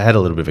 I had a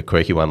little bit of a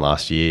quirky one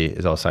last year,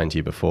 as I was saying to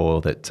you before,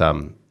 that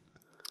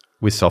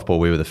with softball,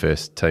 we were the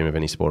first team of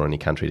any sport or any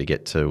country to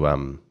get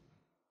to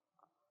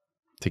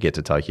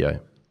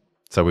Tokyo.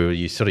 So we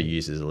were sort of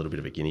used as a little bit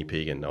of a guinea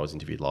pig, and I was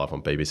interviewed live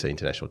on BBC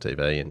International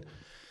TV, and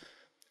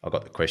I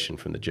got the question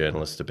from the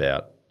journalist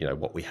about,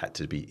 what we had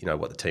to be,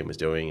 what the team was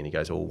doing, and he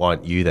goes, well, why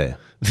aren't you there?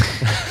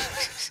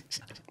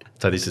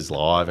 So this is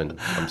live, and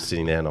I'm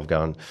sitting there and I'm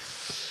going,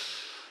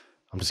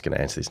 I'm just going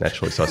to answer this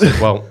naturally. So I said,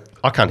 well,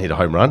 I can't hit a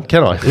home run,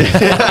 can I? So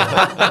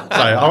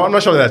I'm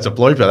not sure that's a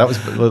blooper. That was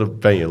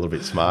being a little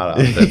bit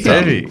smarter.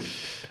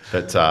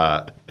 But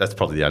that's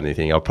probably the only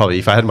thing.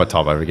 If I had my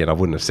time over again, I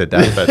wouldn't have said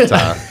that. But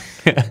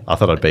I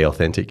thought I'd be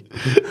authentic.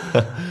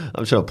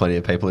 I'm sure plenty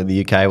of people in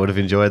the UK would have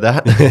enjoyed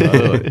that.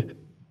 Totally.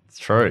 It's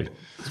true.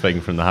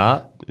 Speaking from the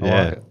heart.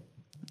 Yeah.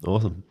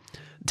 Awesome.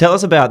 Tell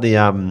us about the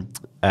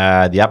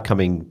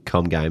upcoming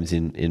Comm Games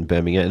in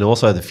Birmingham, and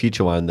also the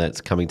future one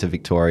that's coming to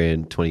Victoria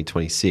in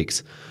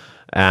 2026.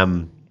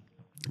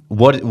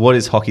 What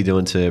is hockey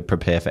doing to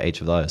prepare for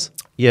each of those?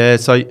 Yeah,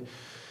 so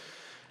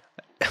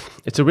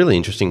it's a really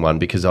interesting one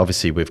because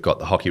obviously we've got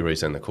the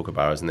Hockeyroos and the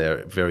Kookaburras, and they're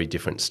at very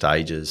different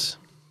stages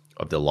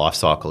of the life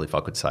cycle, if I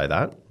could say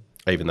that,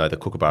 even though the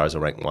Kookaburras are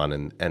ranked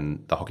 1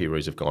 and the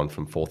Hockeyroos have gone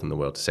from 4th in the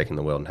world to 2nd in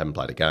the world and haven't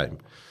played a game.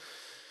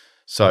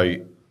 So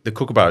the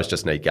Kookaburras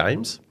just need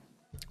games.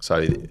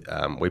 So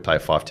we play a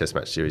 5 test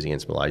match series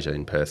against Malaysia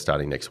in Perth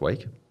starting next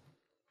week.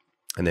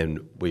 And then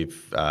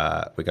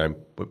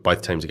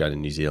both teams are going to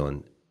New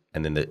Zealand,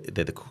 and then the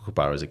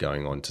Kookaburras are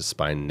going on to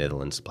Spain and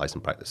Netherlands to play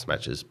some practice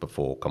matches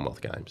before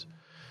Commonwealth Games.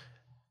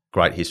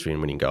 Great history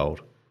in winning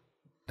gold,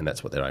 and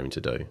that's what they're aiming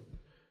to do.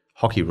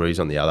 Hockeyroos,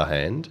 on the other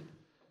hand,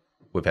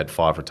 we've had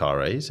 5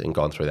 retirees and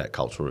gone through that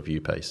cultural review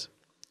piece.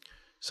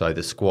 So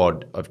the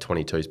squad of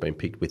 22 has been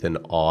picked with an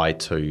eye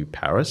to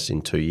Paris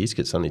in 2 years,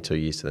 because it's only 2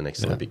 years to the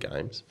next Olympic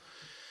Games.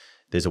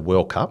 There's a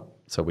World Cup,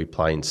 so we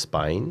play in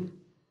Spain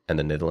and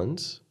the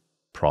Netherlands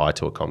prior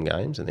to a Comm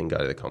Games and then go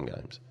to the Comm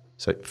Games.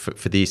 So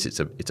for this, it's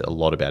a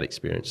lot about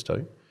experience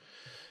too.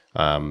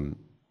 So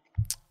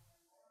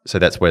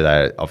that's where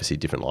they're obviously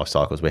different life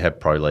cycles. We have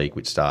Pro League,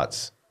 which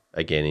starts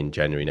again in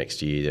January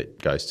next year, that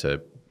goes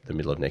to the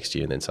middle of next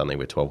year, and then suddenly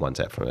we're 12 months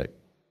out from the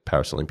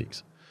Paris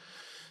Olympics.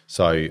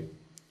 So,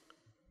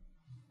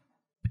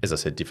 as I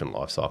said, different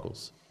life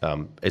cycles.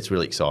 It's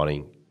really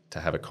exciting to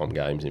have a Comm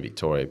Games in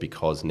Victoria,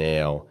 because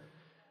now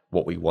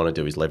what we want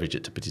to do is leverage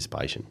it to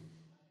participation.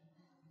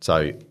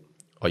 So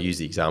I used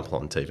the example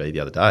on TV the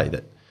other day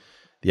that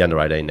the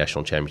Under-18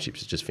 National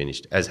Championships has just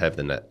finished, as have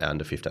the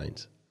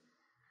Under-15s.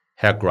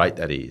 How great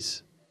that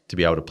is to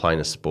be able to play in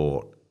a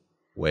sport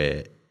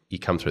where you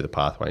come through the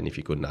pathway, and if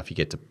you're good enough, you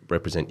get to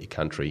represent your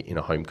country in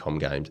a home Comm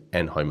Games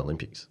and home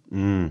Olympics.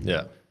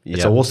 Yeah.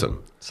 It's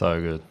awesome. So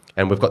good.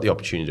 And we've got the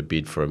opportunity to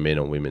bid for a men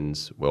or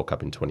women's World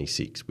Cup in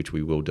 26, which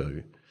we will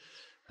do.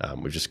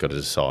 We've just got to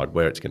decide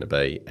where it's going to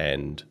be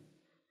and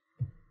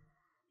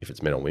if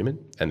it's men or women,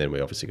 and then we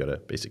obviously got to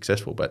be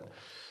successful. But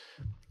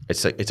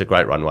it's a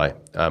great runway.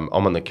 I'm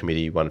on the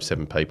committee, one of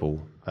 7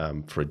 people,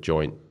 for a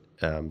joint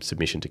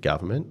submission to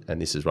government,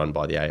 and this is run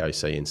by the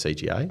AOC and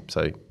CGA,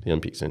 so the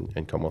Olympics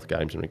and Commonwealth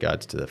Games, in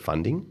regards to the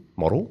funding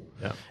model.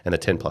 Yeah. And the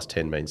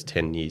 10+10 means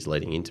 10 years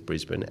leading into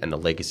Brisbane, and the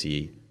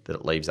legacy that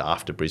it leaves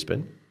after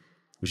Brisbane,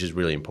 which is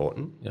really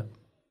important. Yeah.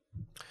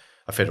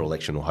 A federal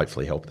election will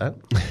hopefully help that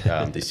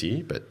this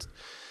year, but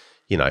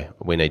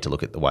we need to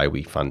look at the way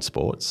we fund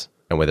sports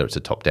and whether it's a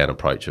top-down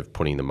approach of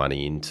putting the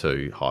money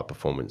into high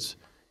performance.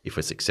 If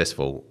we're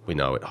successful, we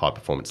know at high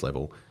performance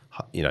level,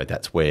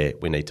 that's where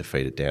we need to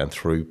feed it down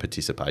through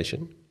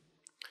participation.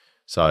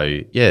 So,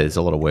 yeah, there's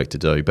a lot of work to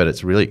do, but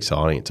it's really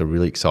exciting. It's a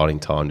really exciting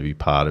time to be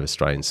part of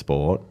Australian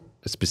sport,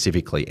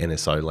 specifically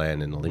NSO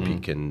land and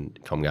Olympic and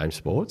Comm Games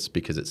sports,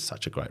 because it's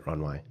such a great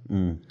runway.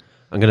 I'm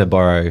going to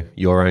borrow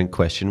your own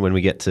question. When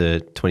we get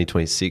to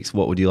 2026,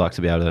 what would you like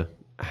to be able to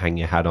hang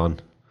your hat on?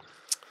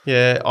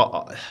 Yeah,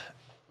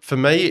 for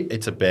me,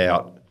 it's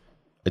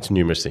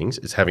numerous things.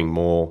 It's having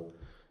more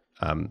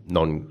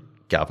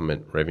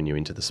non-government revenue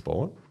into the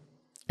sport.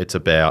 It's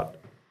about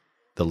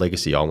the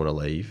legacy I want to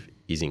leave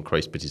is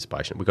increased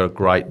participation. We've got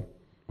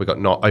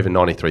over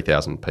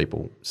 93,000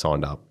 people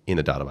signed up in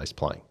the database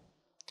playing.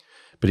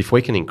 But if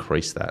we can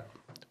increase that,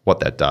 what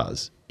that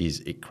does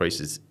is it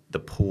increases the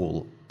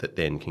pool that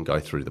then can go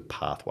through the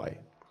pathway.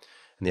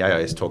 And the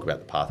AIS talk about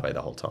the pathway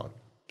the whole time.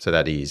 So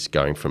that is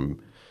going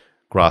from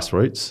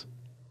grassroots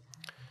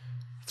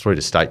through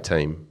to state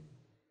team,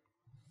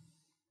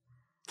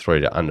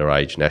 through to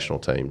underage national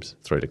teams,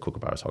 through to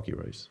Kookaburras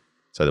Hockeyroos.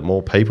 So the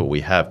more people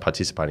we have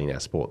participating in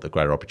our sport, the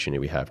greater opportunity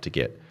we have to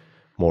get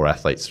more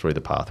athletes through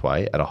the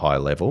pathway at a higher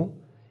level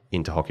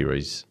into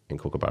Hockeyroos and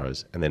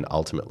Kookaburras. And then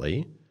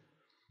ultimately,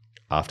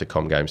 after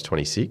Comm Games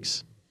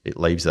 26, it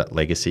leaves that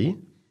legacy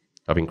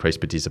of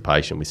increased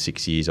participation with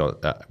 6 years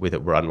with a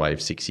runway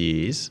of 6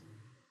 years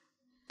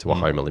to a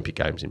home Olympic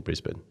Games in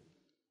Brisbane.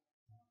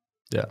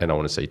 Yeah, and I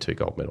want to see 2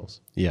 gold medals.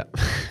 Yeah.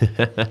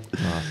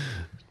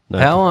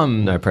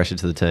 No pressure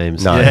to the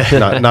teams.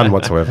 No, none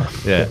whatsoever.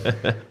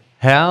 Yeah.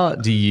 How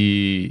do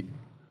you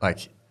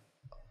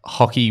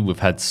hockey? We've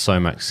had so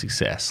much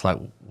success.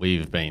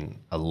 We've been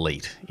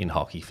elite in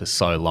hockey for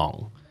so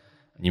long.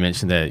 You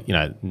mentioned there,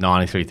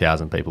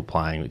 93,000 people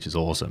playing, which is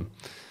awesome.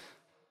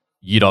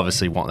 You'd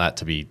obviously want that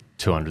to be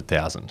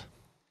 200,000.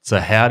 So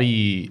how do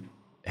you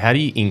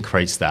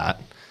increase that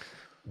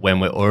when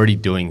we're already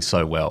doing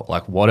so well?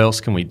 What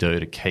else can we do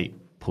to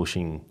keep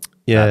pushing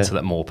that so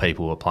that more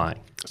people are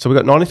playing? So we've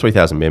got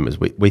 93,000 members.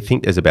 We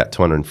think there's about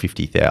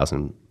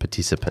 250,000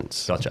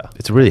 participants. Gotcha.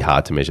 It's really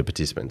hard to measure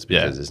participants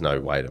because there's no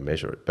way to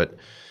measure it. But,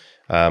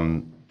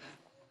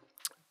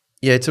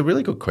 it's a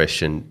really good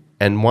question,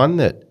 and one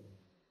that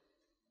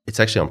it's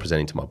actually I'm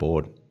presenting to my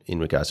board in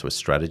regards to a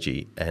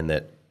strategy, and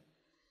that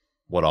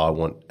what I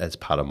want as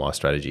part of my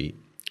strategy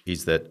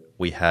is that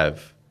we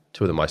have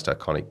 2 of the most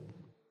iconic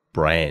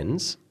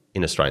brands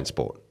in Australian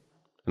sport.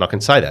 And I can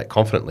say that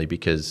confidently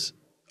because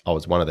I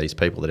was one of these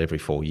people that every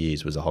 4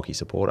 years was a hockey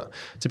supporter.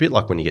 It's a bit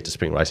like when you get to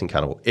Spring Racing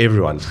Carnival,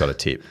 everyone's got a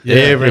tip.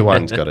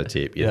 Everyone's got a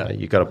tip. You know,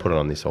 you've got to put it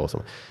on this horse.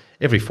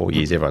 Every 4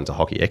 years, everyone's a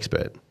hockey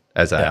expert,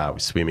 as they are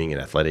with swimming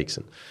and athletics.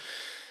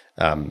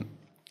 And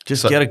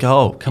just get a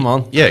goal. Come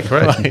on. Yeah,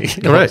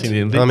 correct. Correct.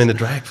 The the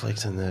drag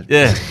flicks and the...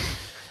 Yeah.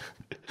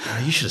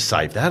 You should have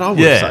saved that. I would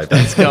have saved that.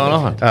 What's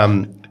going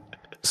on?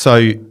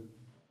 So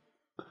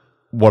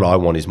what I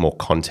want is more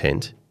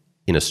content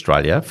in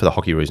Australia for the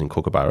Hockeyroos and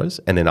Kookaburras,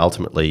 and then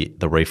ultimately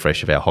the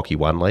refresh of our Hockey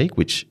One League,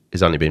 which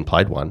has only been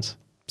played once.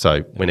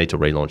 So we need to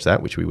relaunch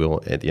that, which we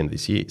will at the end of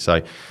this year.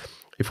 So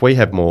if we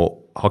have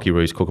more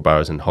Hockeyroos,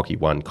 Kookaburras and Hockey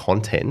One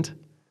content,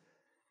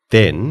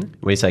 then...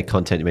 When you say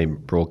content, you mean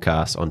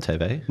broadcast on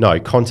TV? No,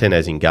 content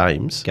as in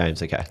games.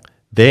 Games, okay.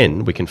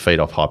 Then we can feed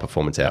off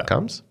high-performance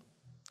outcomes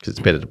because it's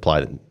better to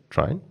play than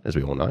train, as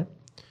we all know.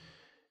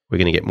 We're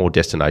going to get more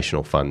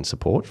destinational fund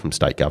support from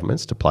state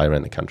governments to play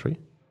around the country.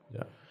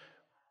 Yeah.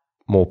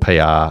 More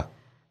PR,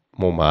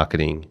 more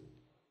marketing,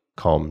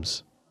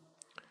 comms,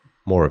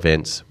 more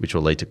events, which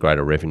will lead to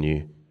greater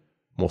revenue,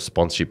 more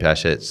sponsorship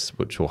assets,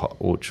 which will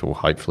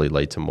hopefully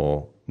lead to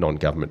more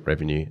non-government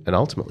revenue, and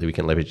ultimately we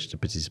can leverage to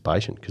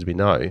participation because we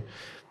know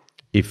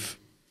if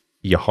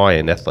your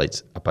high-end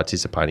athletes are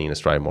participating in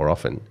Australia more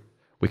often,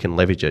 we can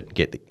leverage it and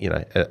get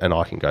and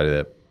I can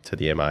go to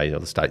the MA or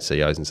the state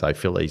CEOs and say,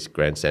 fill these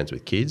grandstands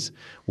with kids,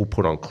 we'll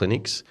put on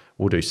clinics,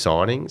 we'll do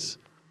signings,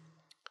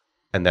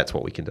 and that's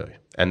what we can do.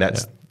 And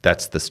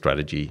that's the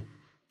strategy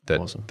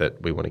that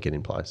we want to get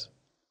in place.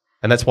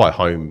 And that's why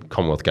home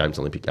Commonwealth Games,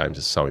 Olympic Games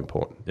is so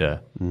important. Yeah.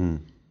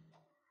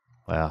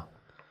 Wow.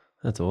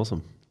 That's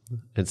awesome.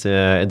 It's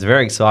a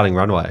very exciting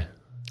runway.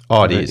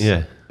 Oh, it is.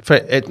 Yeah.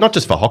 Not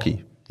just for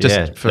hockey,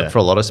 just for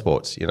a lot of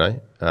sports,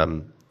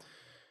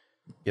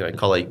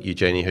 colleague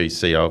Eugenie, who's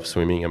CEO of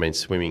swimming,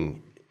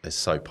 swimming is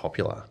so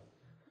popular.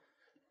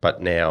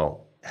 But now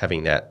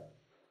having that,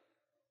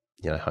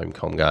 home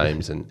Comm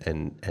Games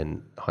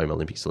and home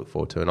Olympics to look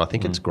forward to. And I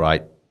think it's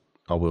great,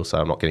 I will say,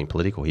 I'm not getting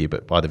political here,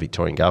 but by the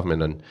Victorian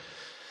government and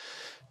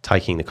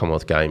taking the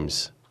Commonwealth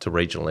Games to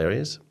regional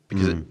areas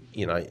because,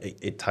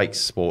 it takes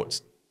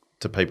sports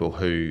to people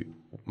who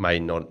may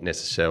not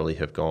necessarily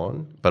have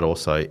gone, but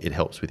also it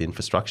helps with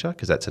infrastructure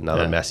because that's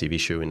another massive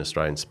issue in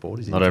Australian sport.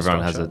 Is not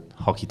everyone has a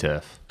hockey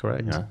turf.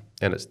 Correct.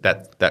 And it's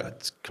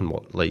that can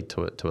lead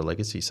to a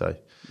legacy. So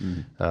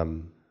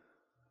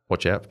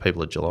watch out for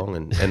people at Geelong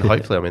and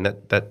hopefully,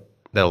 that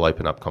that'll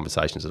open up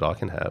conversations that I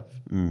can have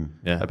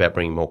about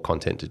bringing more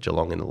content to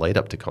Geelong in the lead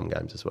up to Comm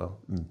Games as well.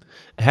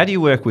 How do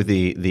you work with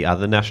the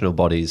other national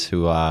bodies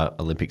who are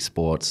Olympic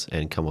sports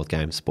and Commonwealth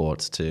Games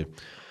sports to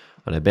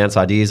bounce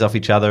ideas off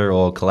each other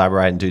or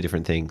collaborate and do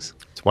different things?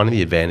 It's one of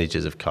the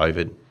advantages of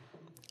COVID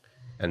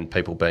and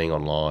people being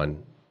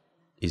online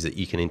is that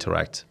you can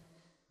interact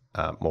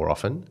more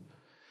often.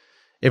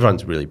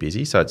 Everyone's really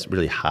busy, so it's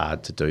really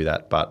hard to do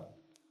that. But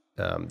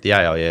the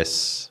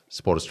AIS,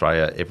 Sport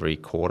Australia, every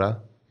quarter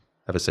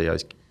have a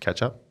CEOs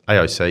catch up.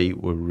 AOC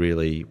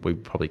we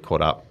probably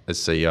caught up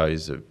as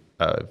CEOs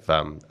of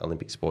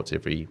Olympic sports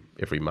every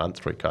month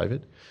through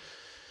COVID.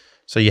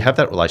 So you have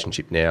that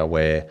relationship now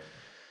where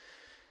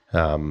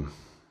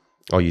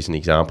I'll use an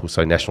example.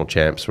 So national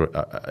champs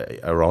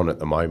are on at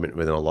the moment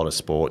within a lot of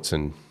sports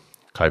and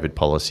COVID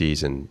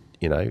policies, and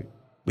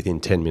within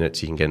 10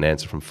 minutes you can get an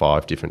answer from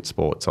 5 different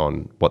sports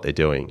on what they're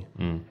doing.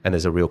 And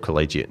there's a real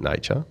collegiate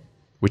nature,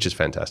 which is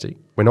fantastic.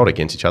 We're not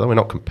against each other. We're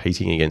not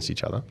competing against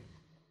each other.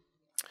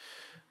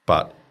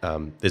 But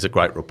there's a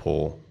great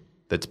rapport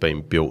that's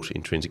been built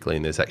intrinsically,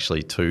 and there's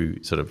actually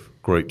 2 sort of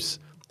groups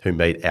who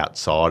meet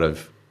outside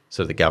of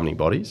sort of the governing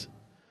bodies.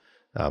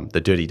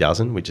 The Dirty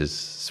Dozen, which is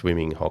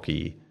swimming,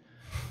 hockey,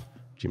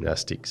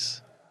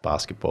 gymnastics,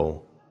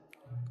 basketball,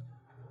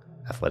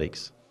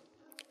 athletics,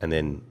 and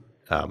then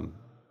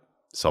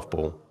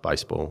softball,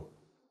 baseball,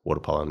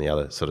 water polo on the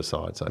other sort of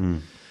side. So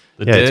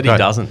The Dirty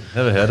Dozen.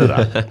 Never heard of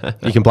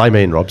that. you can blame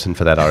Ian Robson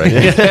for that, I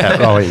reckon. Cat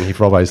rowing, if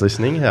Robbo's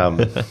listening,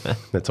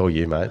 that's all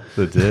you, mate.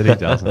 The Dirty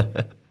Dozen.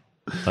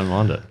 Don't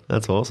mind it.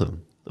 That's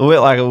awesome. We're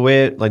I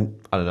don't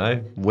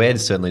know. We're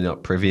certainly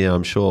not privy.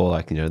 I'm sure,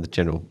 the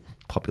general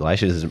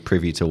population isn't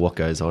privy to what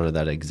goes on at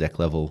that exec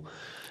level.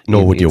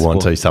 Nor would you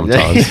want to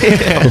sometimes.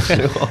 Yeah,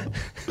 sure.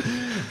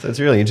 So it's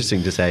really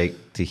interesting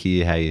to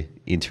hear how you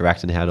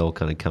interact and how it all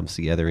kind of comes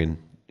together in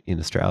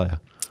Australia.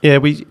 Yeah,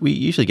 we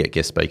usually get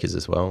guest speakers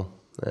as well.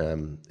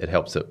 It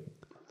helps that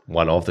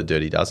one of the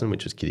Dirty Dozen,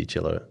 which was Kitty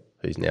Chiller,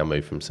 who's now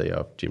moved from CEO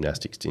of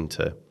gymnastics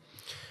into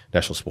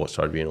National Sports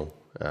Tribunal,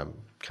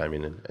 came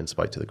in and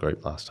spoke to the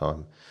group last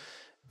time.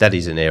 That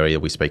is an area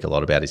we speak a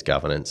lot about, is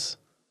governance.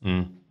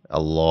 A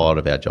lot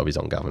of our job is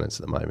on governance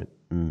at the moment.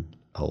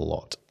 A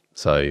lot.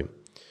 So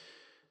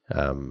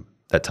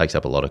that takes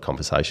up a lot of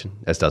conversation,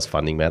 as does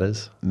funding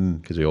matters,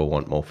 because we all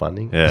want more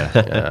funding. Yeah,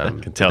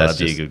 can tell that'd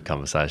be a good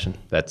conversation.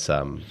 That's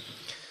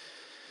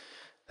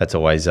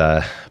always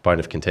a bone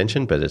of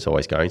contention, but it's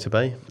always going to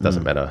be. It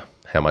doesn't matter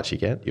how much you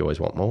get, you always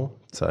want more.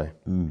 So,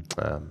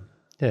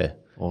 yeah.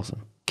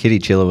 Awesome. Kitty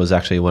Chiller was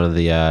actually one of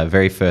the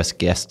very first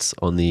guests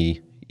on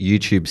the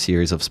YouTube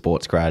series of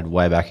Sportsgrad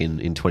way back in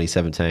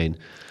 2017.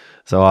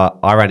 So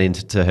I ran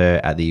into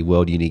her at the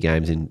World Uni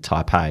Games in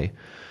Taipei,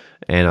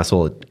 and I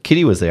saw that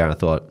Kitty was there, and I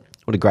thought,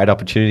 what a great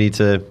opportunity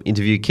to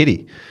interview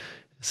Kitty.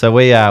 So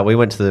we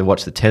went to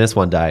watch the tennis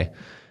one day,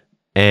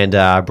 and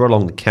I brought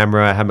along the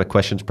camera, had my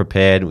questions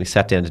prepared, and we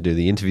sat down to do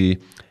the interview,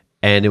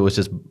 and it was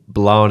just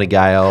blowing a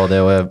gale.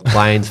 There were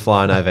planes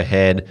flying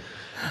overhead,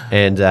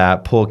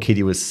 and poor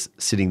Kitty was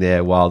sitting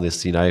there while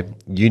this,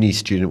 uni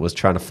student was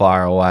trying to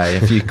fire away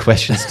a few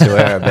questions to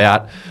her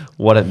about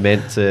what it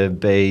meant to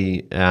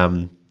be,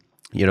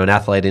 an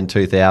athlete in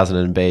 2000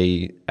 and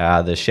be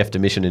the chef de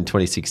mission in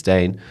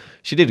 2016.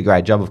 She did a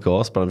great job, of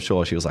course, but I'm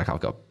sure she was like, I've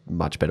got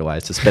much better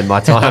ways to spend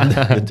my time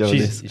than doing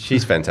this.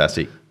 She's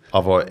fantastic.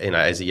 I've always,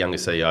 as a younger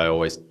CEO, I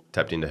always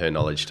tapped into her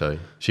knowledge too.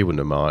 She wouldn't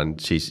have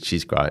mind.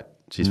 She's great.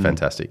 She's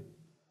fantastic.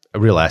 A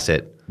real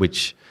asset,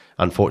 which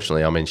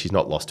unfortunately, she's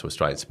not lost to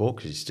Australian sport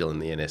because she's still in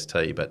the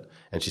NST,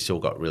 and she's still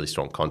got really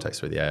strong contacts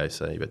through the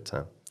AOC.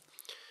 But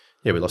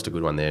we lost a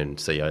good one there in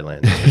CEO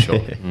land, that's for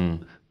sure.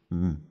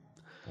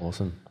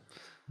 Awesome.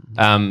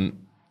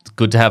 It's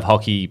good to have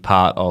hockey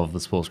part of the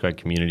Sportsgrad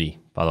community,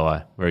 by the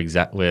way.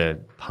 We're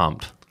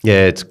pumped.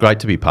 Yeah, it's great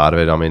to be part of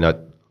it.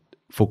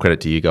 Full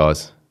credit to you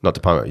guys. Not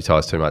to pump up your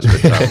tyres too much,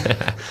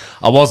 but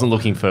I wasn't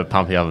looking for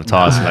pumping up the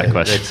tyres in that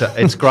question.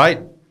 It's great.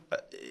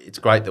 It's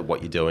great that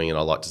what you're doing, and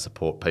I like to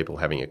support people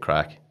having a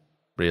crack.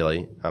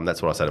 Really,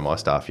 that's what I say to my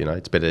staff.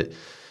 It's better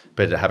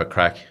to have a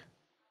crack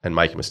and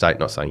make a mistake.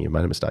 Not saying you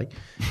made a mistake,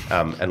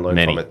 and learn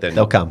from it. Then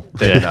they'll come.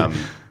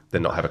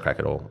 Then not have a crack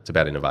at all. It's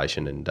about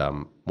innovation,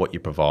 and what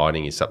you're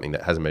providing is something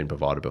that hasn't been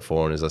provided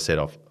before. And as I said,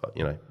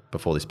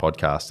 before this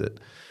podcast, that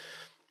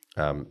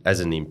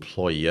as an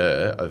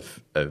employer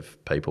of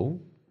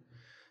people,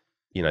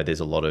 there's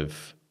a lot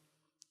of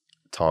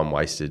time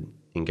wasted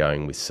in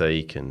going with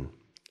Seek and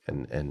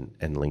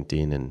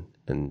LinkedIn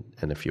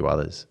and a few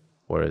others.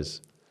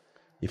 Whereas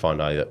if I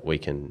know that we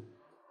can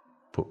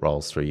put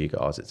roles through you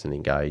guys, it's an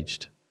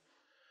engaged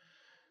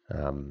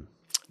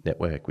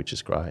network, which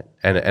is great.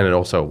 And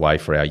also a way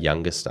for our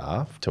younger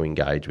staff to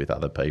engage with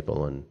other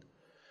people and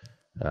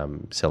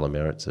sell the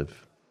merits of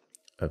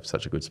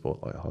such a good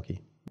sport like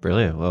hockey.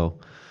 Brilliant. Well,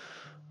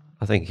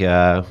 I think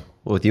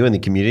with you in the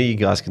community, you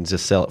guys can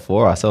just sell it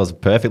for us. That was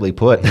perfectly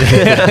put.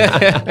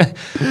 I'm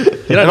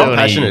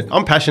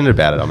passionate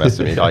about it, I must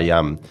admit.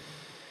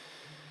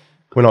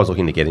 When I was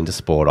looking to get into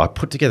sport, I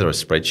put together a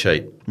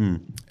spreadsheet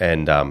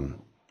and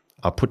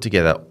I put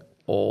together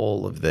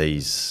all of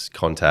these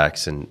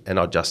contacts and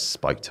I just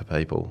spoke to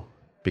people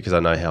because I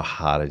know how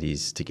hard it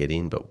is to get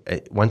in.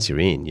 But once you're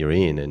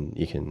in and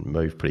you can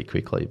move pretty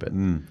quickly. But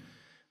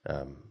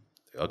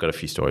I've got a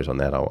few stories on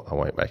that. I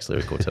won't wax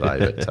lyrical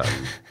today, but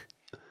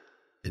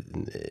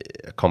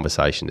a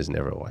conversation is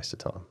never a waste of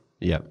time.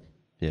 Yeah,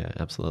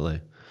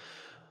 absolutely.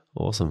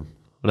 Awesome.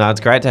 Well, no,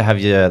 it's great to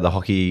have you, the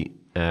Hockey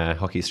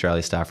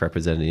Australia staff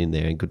represented in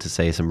there, and good to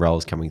see some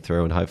roles coming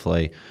through, and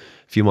hopefully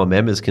a few more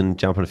members can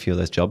jump on a few of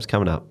those jobs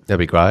coming up. That'd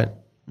be great.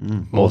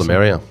 More the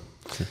merrier.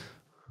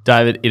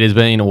 David, it has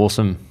been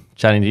awesome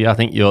chatting to you. I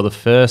think you're the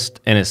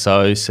first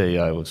NSO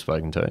CEO we've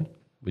spoken to,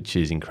 which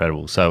is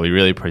incredible. So we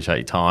really appreciate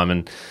your time,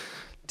 and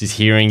just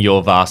hearing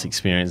your vast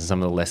experience and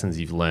some of the lessons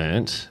you've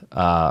learnt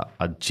are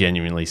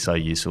genuinely so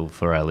useful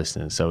for our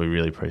listeners. So we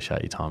really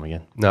appreciate your time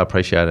again. No, I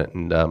appreciate it.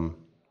 And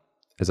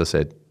as I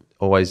said,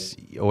 always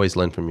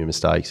learn from your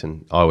mistakes,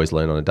 and I always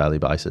learn on a daily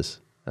basis.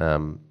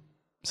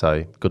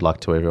 So good luck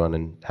to everyone,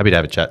 and happy to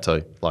have a chat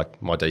too.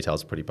 Like, my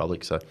details are pretty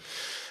public, so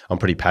I'm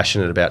pretty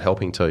passionate about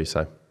helping too.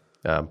 So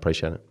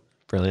appreciate it.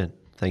 Brilliant.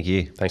 Thank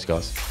you. Thanks,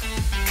 guys.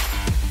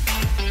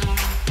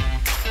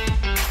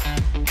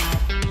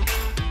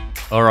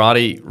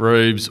 Alrighty,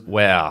 Rubes.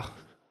 Wow,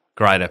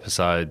 great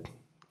episode.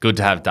 Good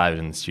to have David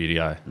in the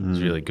studio. It's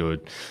really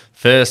good.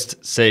 First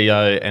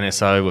CEO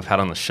NSO we've had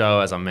on the show,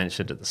 as I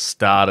mentioned at the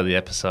start of the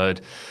episode.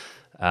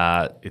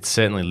 It's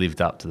certainly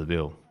lived up to the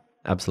bill.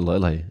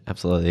 Absolutely.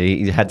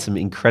 He had some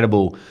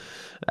incredible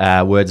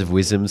words of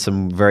wisdom,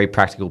 some very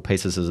practical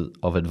pieces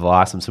of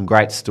advice, and some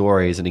great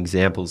stories and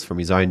examples from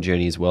his own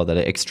journey as well that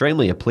are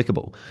extremely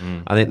applicable.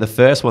 I think the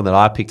first one that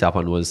I picked up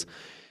on was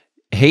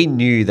he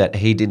knew that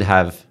he didn't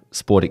have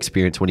sport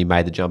experience when he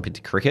made the jump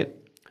into cricket,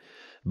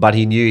 but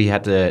he knew he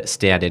had to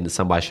stand in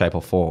some way, shape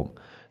or form.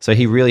 So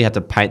he really had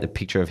to paint the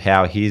picture of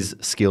how his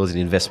skills in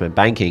investment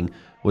banking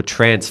were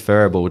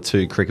transferable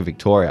to Cricket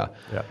Victoria.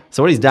 Yeah.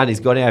 So what he's done,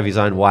 he's gone out of his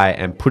own way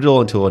and put it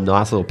all into a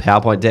nice little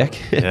PowerPoint deck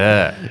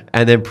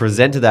and then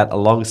presented that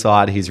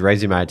alongside his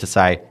resume to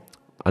say,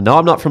 I know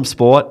I'm not from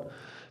sport,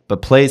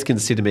 but please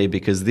consider me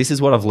because this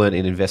is what I've learned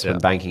in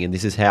investment banking, and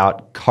this is how it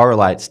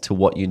correlates to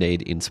what you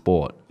need in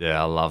sport.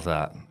 Yeah, I love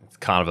that. It's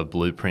kind of a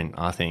blueprint,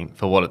 I think,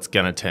 for what it's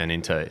going to turn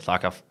into. It's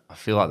like I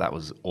feel like that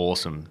was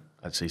awesome,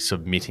 actually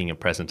submitting a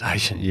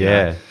presentation.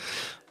 Yeah.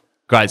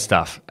 Great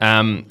stuff.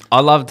 I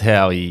loved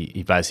how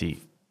he basically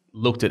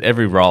looked at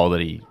every role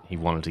that he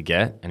wanted to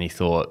get, and he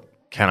thought,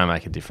 can I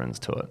make a difference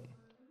to it?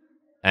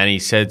 And he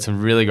said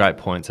some really great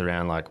points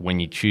around, like, when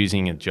you're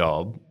choosing a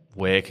job,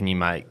 where can you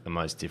make the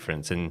most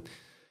difference? And,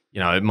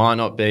 it might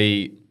not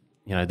be,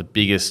 the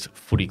biggest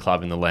footy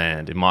club in the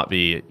land. It might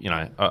be,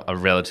 a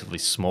relatively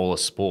smaller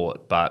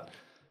sport, but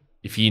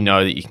if you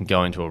know that you can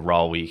go into a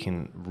role where you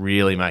can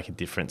really make a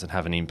difference and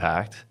have an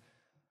impact,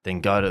 then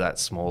go to that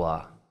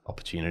smaller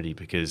opportunity,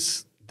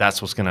 because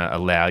that's what's going to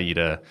allow you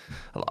to.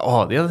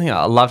 Oh, the other thing,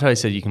 I loved how he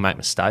said you can make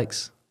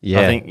mistakes. Yeah,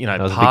 I think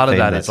part of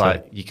that is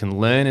like you can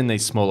learn in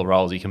these smaller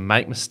roles. You can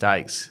make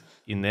mistakes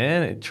in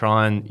there and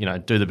try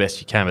and do the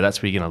best you can, but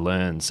that's where you're going to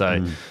learn.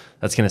 So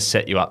that's going to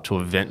set you up to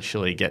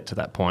eventually get to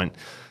that point.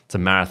 It's a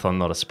marathon,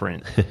 not a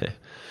sprint.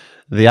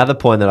 The other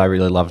point that I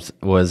really loved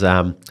was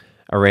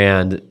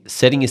around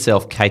setting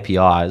yourself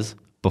KPIs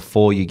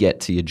before you get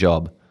to your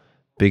job.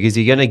 Because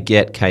you're going to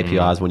get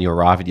KPIs when you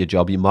arrive at your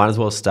job. You might as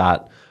well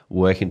start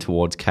working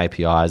towards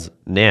KPIs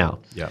now.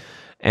 Yeah.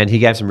 And he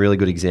gave some really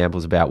good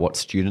examples about what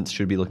students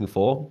should be looking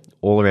for,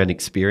 all around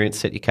experience.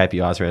 Set your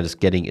KPIs around just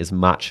getting as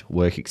much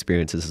work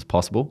experiences as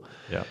possible.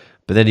 Yeah.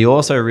 But then he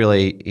also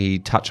he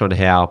touched on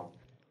how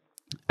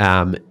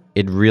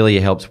it really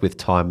helps with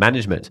time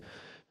management.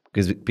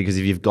 Because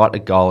if you've got a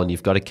goal and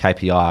you've got a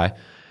KPI,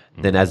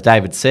 then as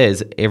David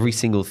says, every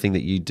single thing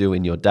that you do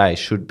in your day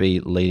should be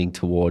leading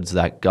towards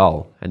that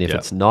goal. And if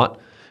it's not,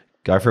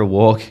 go for a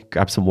walk,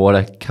 grab some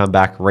water, come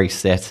back,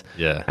 reset,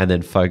 and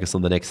then focus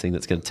on the next thing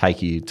that's going to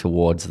take you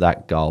towards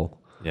that goal.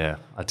 Yeah,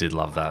 I did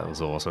love that. It was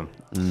awesome.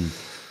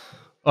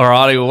 All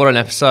righty, well, what an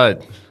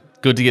episode.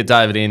 Good to get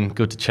David in,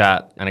 good to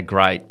chat, and a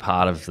great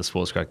part of the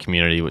Sports Grad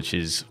community, which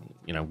is,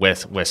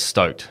 we're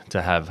stoked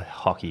to have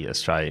Hockey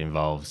Australia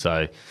involved.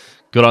 So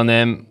good on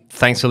them.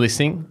 Thanks for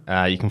listening.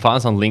 You can find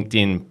us on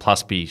LinkedIn,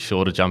 plus be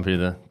sure to jump into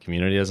the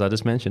community, as I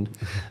just mentioned.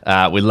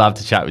 We'd love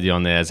to chat with you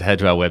on there. So head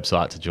to our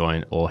website to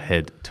join or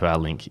head to our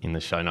link in the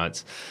show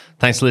notes.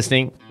 Thanks for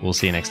listening. We'll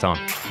see you next time.